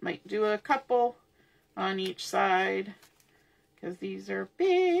 I might do a couple on each side because these are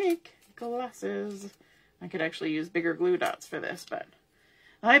big glasses. I could actually use bigger glue dots for this, but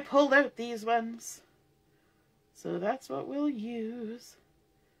I pulled out these ones. So that's what we'll use.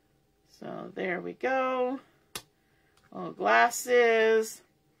 So there we go. Little glasses.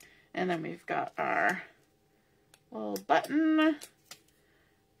 And then we've got our little button.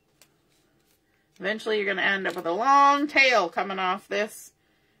 Eventually you're going to end up with a long tail coming off this.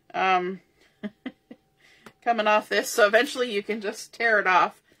 Coming off this. So eventually you can just tear it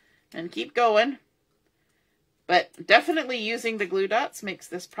off and keep going. But definitely using the glue dots makes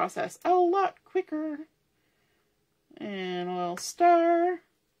this process a lot quicker. And a little star.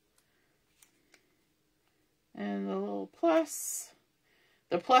 And the little plus.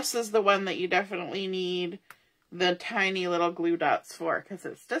 The plus is the one that you definitely need the tiny little glue dots for, because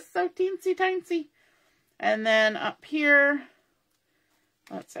it's just so teensy tiny. And then up here,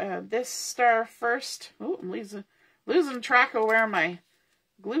 let's add this star first. Oh, I'm losing track of where my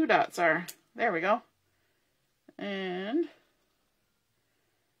glue dots are. There we go. And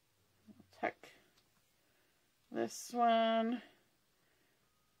tuck this one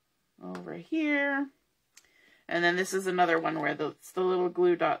over here. And then this is another one where it's the little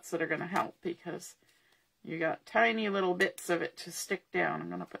glue dots that are going to help, because you got tiny little bits of it to stick down. I'm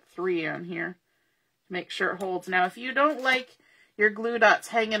going to put 3 on here to make sure it holds. Now, if you don't like your glue dots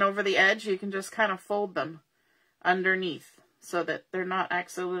hanging over the edge, you can just kind of fold them underneath so that they're not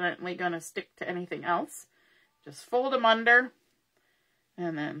accidentally going to stick to anything else. Just fold them under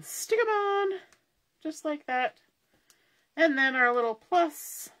and then stick them on just like that. And then our little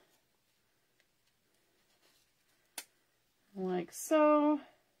plus, like so.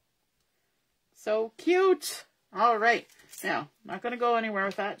 So cute. All right. Now, not going to go anywhere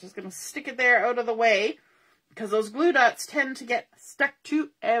with that. Just going to stick it there out of the way, because those glue dots tend to get stuck to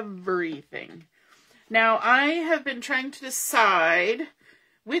everything. Now, I have been trying to decide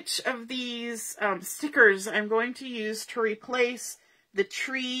which of these stickers I'm going to use to replace the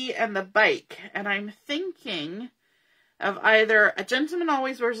tree and the bike. And I'm thinking of either A Gentleman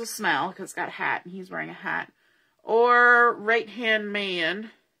Always Wears a Smile, because it's got a hat and he's wearing a hat, or Right Hand Man.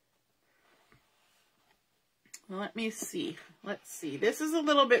 Let me see. Let's see. This is a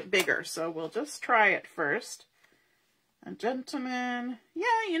little bit bigger, so we'll just try it first. A Gentleman.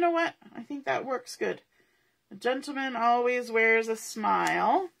 Yeah, you know what? I think that works good. A Gentleman Always Wears a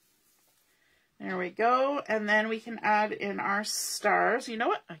Smile. There we go. And then we can add in our stars. You know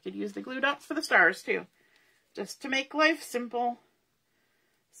what? I could use the glue dots for the stars too, just to make life simple.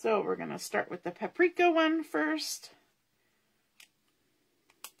 So we're going to start with the Paprika one first.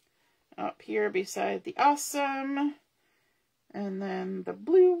 Up here beside the Awesome. And then the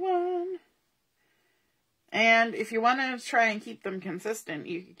blue one. And if you want to try and keep them consistent,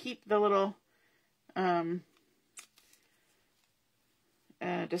 you can keep the little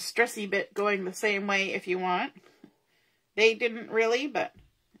distressy bit going the same way if you want. They didn't really, but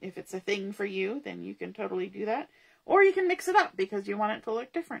if it's a thing for you, then you can totally do that. Or you can mix it up because you want it to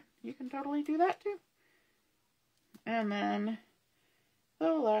look different. You can totally do that too. And then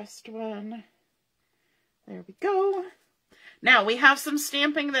the last one. There we go. Now we have some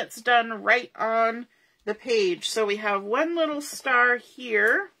stamping that's done right on the page. So we have one little star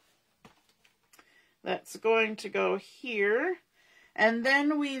here that's going to go here. And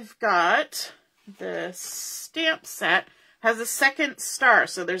then we've got the stamp set has a second star.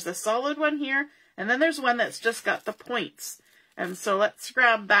 So there's a solid one here, and then there's one that's just got the points. And so let's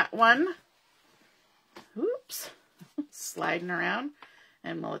grab that one. Oops, sliding around.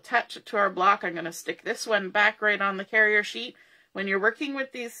 And we'll attach it to our block. I'm going to stick this one back right on the carrier sheet. When you're working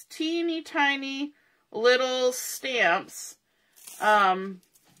with these teeny tiny little stamps,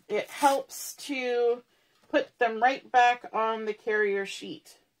 it helps to put them right back on the carrier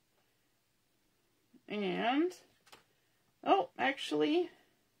sheet. And, oh, actually,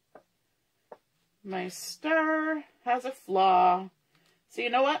 my star has a flaw. So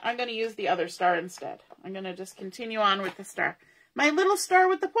you know what? I'm going to use the other star instead. I'm going to just continue on with the star. My little star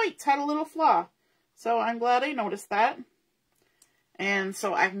with the points had a little flaw. So I'm glad I noticed that. And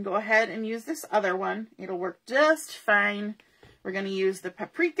so I can go ahead and use this other one. It'll work just fine. We're going to use the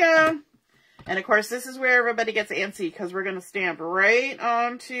Paprika. And of course, this is where everybody gets antsy because we're going to stamp right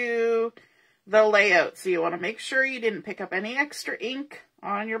onto the layout. So you want to make sure you didn't pick up any extra ink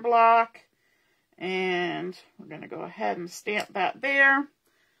on your block. And we're going to go ahead and stamp that there.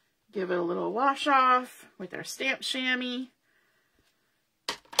 Give it a little wash off with our stamp chamois.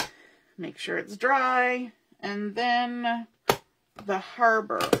 Make sure it's dry. And then the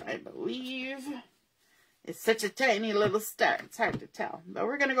Harbour, I believe. It's such a tiny little star. It's hard to tell. But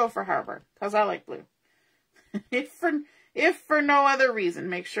we're going to go for Harbour because I like blue. If for no other reason.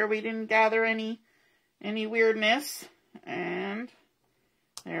 Make sure we didn't gather any weirdness. And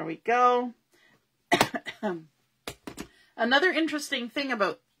there we go. Another interesting thing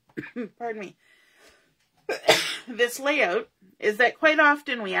about, pardon me, this layout is that quite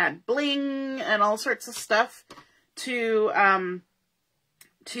often we add bling and all sorts of stuff to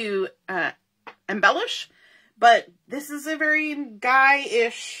embellish, but this is a very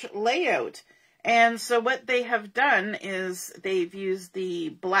guy-ish layout. And so what they have done is they've used the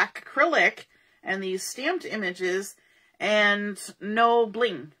black acrylic and these stamped images and no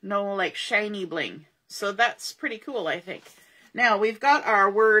bling, no like shiny bling. So that's pretty cool, I think. Now we've got our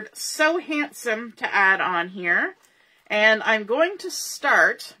word "so handsome" to add on here. And I'm going to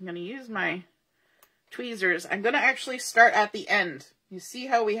start, I'm going to use my tweezers. I'm going to actually start at the end. You see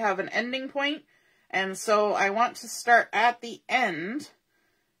how we have an ending point? And so I want to start at the end,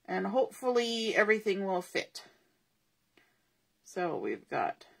 and hopefully everything will fit. So we've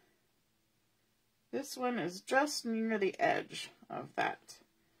got, this one is just near the edge of that.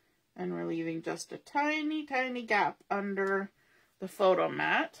 And we're leaving just a tiny, tiny gap under the photo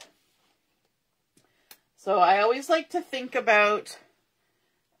mat. So I always like to think about,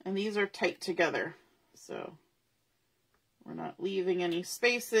 and these are tight together, so we're not leaving any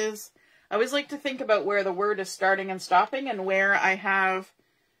spaces. I always like to think about where the word is starting and stopping, and where I have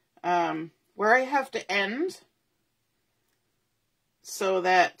to end, so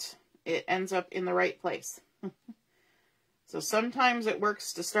that it ends up in the right place. So sometimes it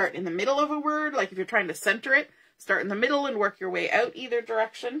works to start in the middle of a word, like if you're trying to center it, start in the middle and work your way out either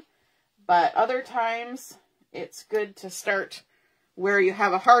direction. But other times it's good to start where you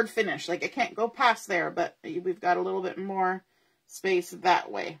have a hard finish. Like it can't go past there, but we've got a little bit more space that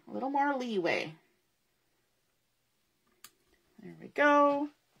way. A little more leeway. There we go.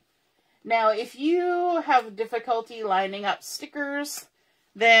 Now, if you have difficulty lining up stickers,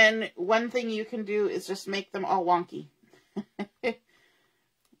 then one thing you can do is just make them all wonky.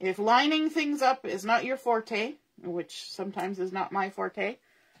 If lining things up is not your forte, which sometimes is not my forte,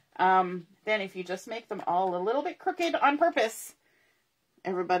 then if you just make them all a little bit crooked on purpose,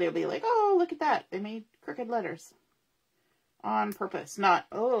 everybody will be like, oh, look at that. They made crooked letters. On purpose. Not,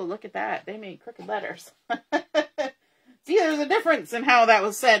 oh, look at that. They made crooked letters. See, there's a difference in how that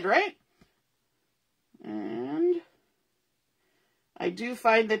was said, right? And I do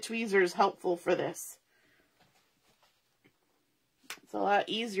find the tweezers helpful for this. It's a lot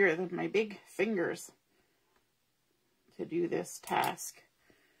easier than my big fingers to do this task.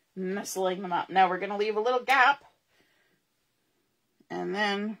 Nestling them up. Now we're going to leave a little gap. And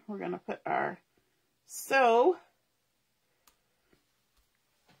then we're going to put our "so."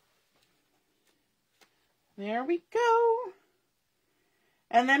 There we go.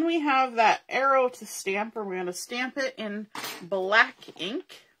 And then we have that arrow to stamp, and we're going to stamp it in black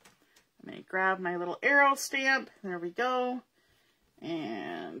ink. Let me grab my little arrow stamp. There we go.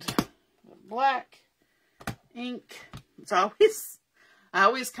 And the black ink. I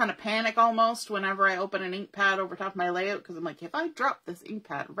always kind of panic almost whenever I open an ink pad over top of my layout, because I'm like, if I drop this ink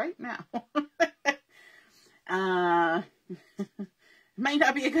pad right now, it might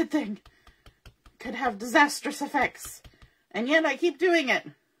not be a good thing. Could have disastrous effects. And yet I keep doing it.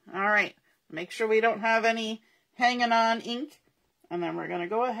 All right. Make sure we don't have any hanging on ink. And then we're going to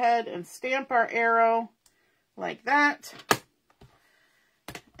go ahead and stamp our arrow like that.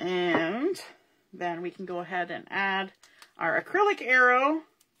 And then we can go ahead and add our acrylic arrow.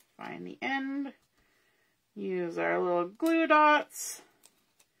 Find the end. Use our little glue dots.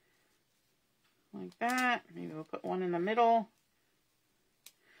 Like that. Maybe we'll put one in the middle.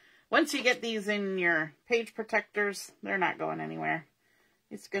 Once you get these in your page protectors, they're not going anywhere.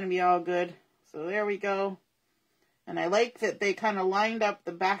 It's going to be all good. So there we go. And I like that they kind of lined up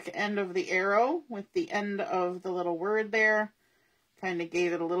the back end of the arrow with the end of the little word there. Kind of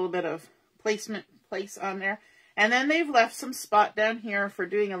gave it a little bit of place on there. And then they've left some spot down here for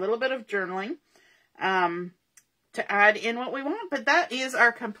doing a little bit of journaling to add in what we want. But that is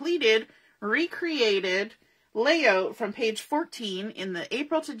our completed, recreated layout from page 14 in the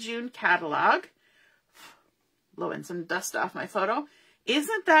April to June catalog. Blowing some dust off my photo.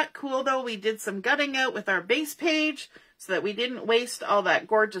 Isn't that cool though? We did some gutting out with our base page so that we didn't waste all that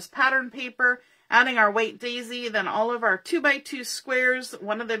gorgeous pattern paper. Adding our white daisy, then all of our 2x2 squares,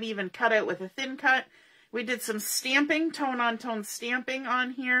 one of them even cut out with a thin cut. We did some stamping, tone-on-tone stamping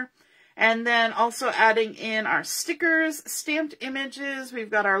on here. And then also adding in our stickers, stamped images. We've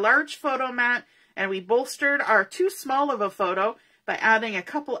got our large photo mat, and we bolstered our too small of a photo by adding a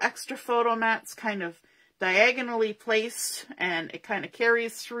couple extra photo mats kind of diagonally placed, and it kind of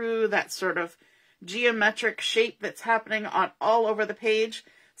carries through that sort of geometric shape that's happening on all over the page.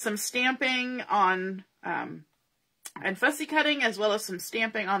 Some stamping on and fussy cutting, as well as some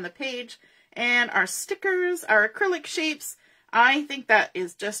stamping on the page. And our stickers, our acrylic shapes. I think that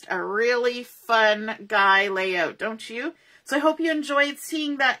is just a really fun guy layout, don't you? So I hope you enjoyed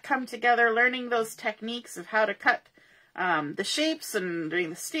seeing that come together, learning those techniques of how to cut the shapes and doing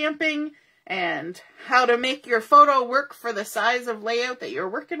the stamping. and how to make your photo work for the size of layout that you're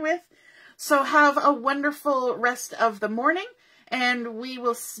working with. So have a wonderful rest of the morning, and we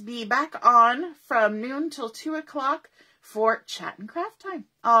will be back on from noon till 2 o'clock for chat and craft time.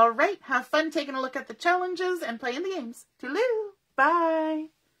 All right, have fun taking a look at the challenges and playing the games. Toodaloo! Bye!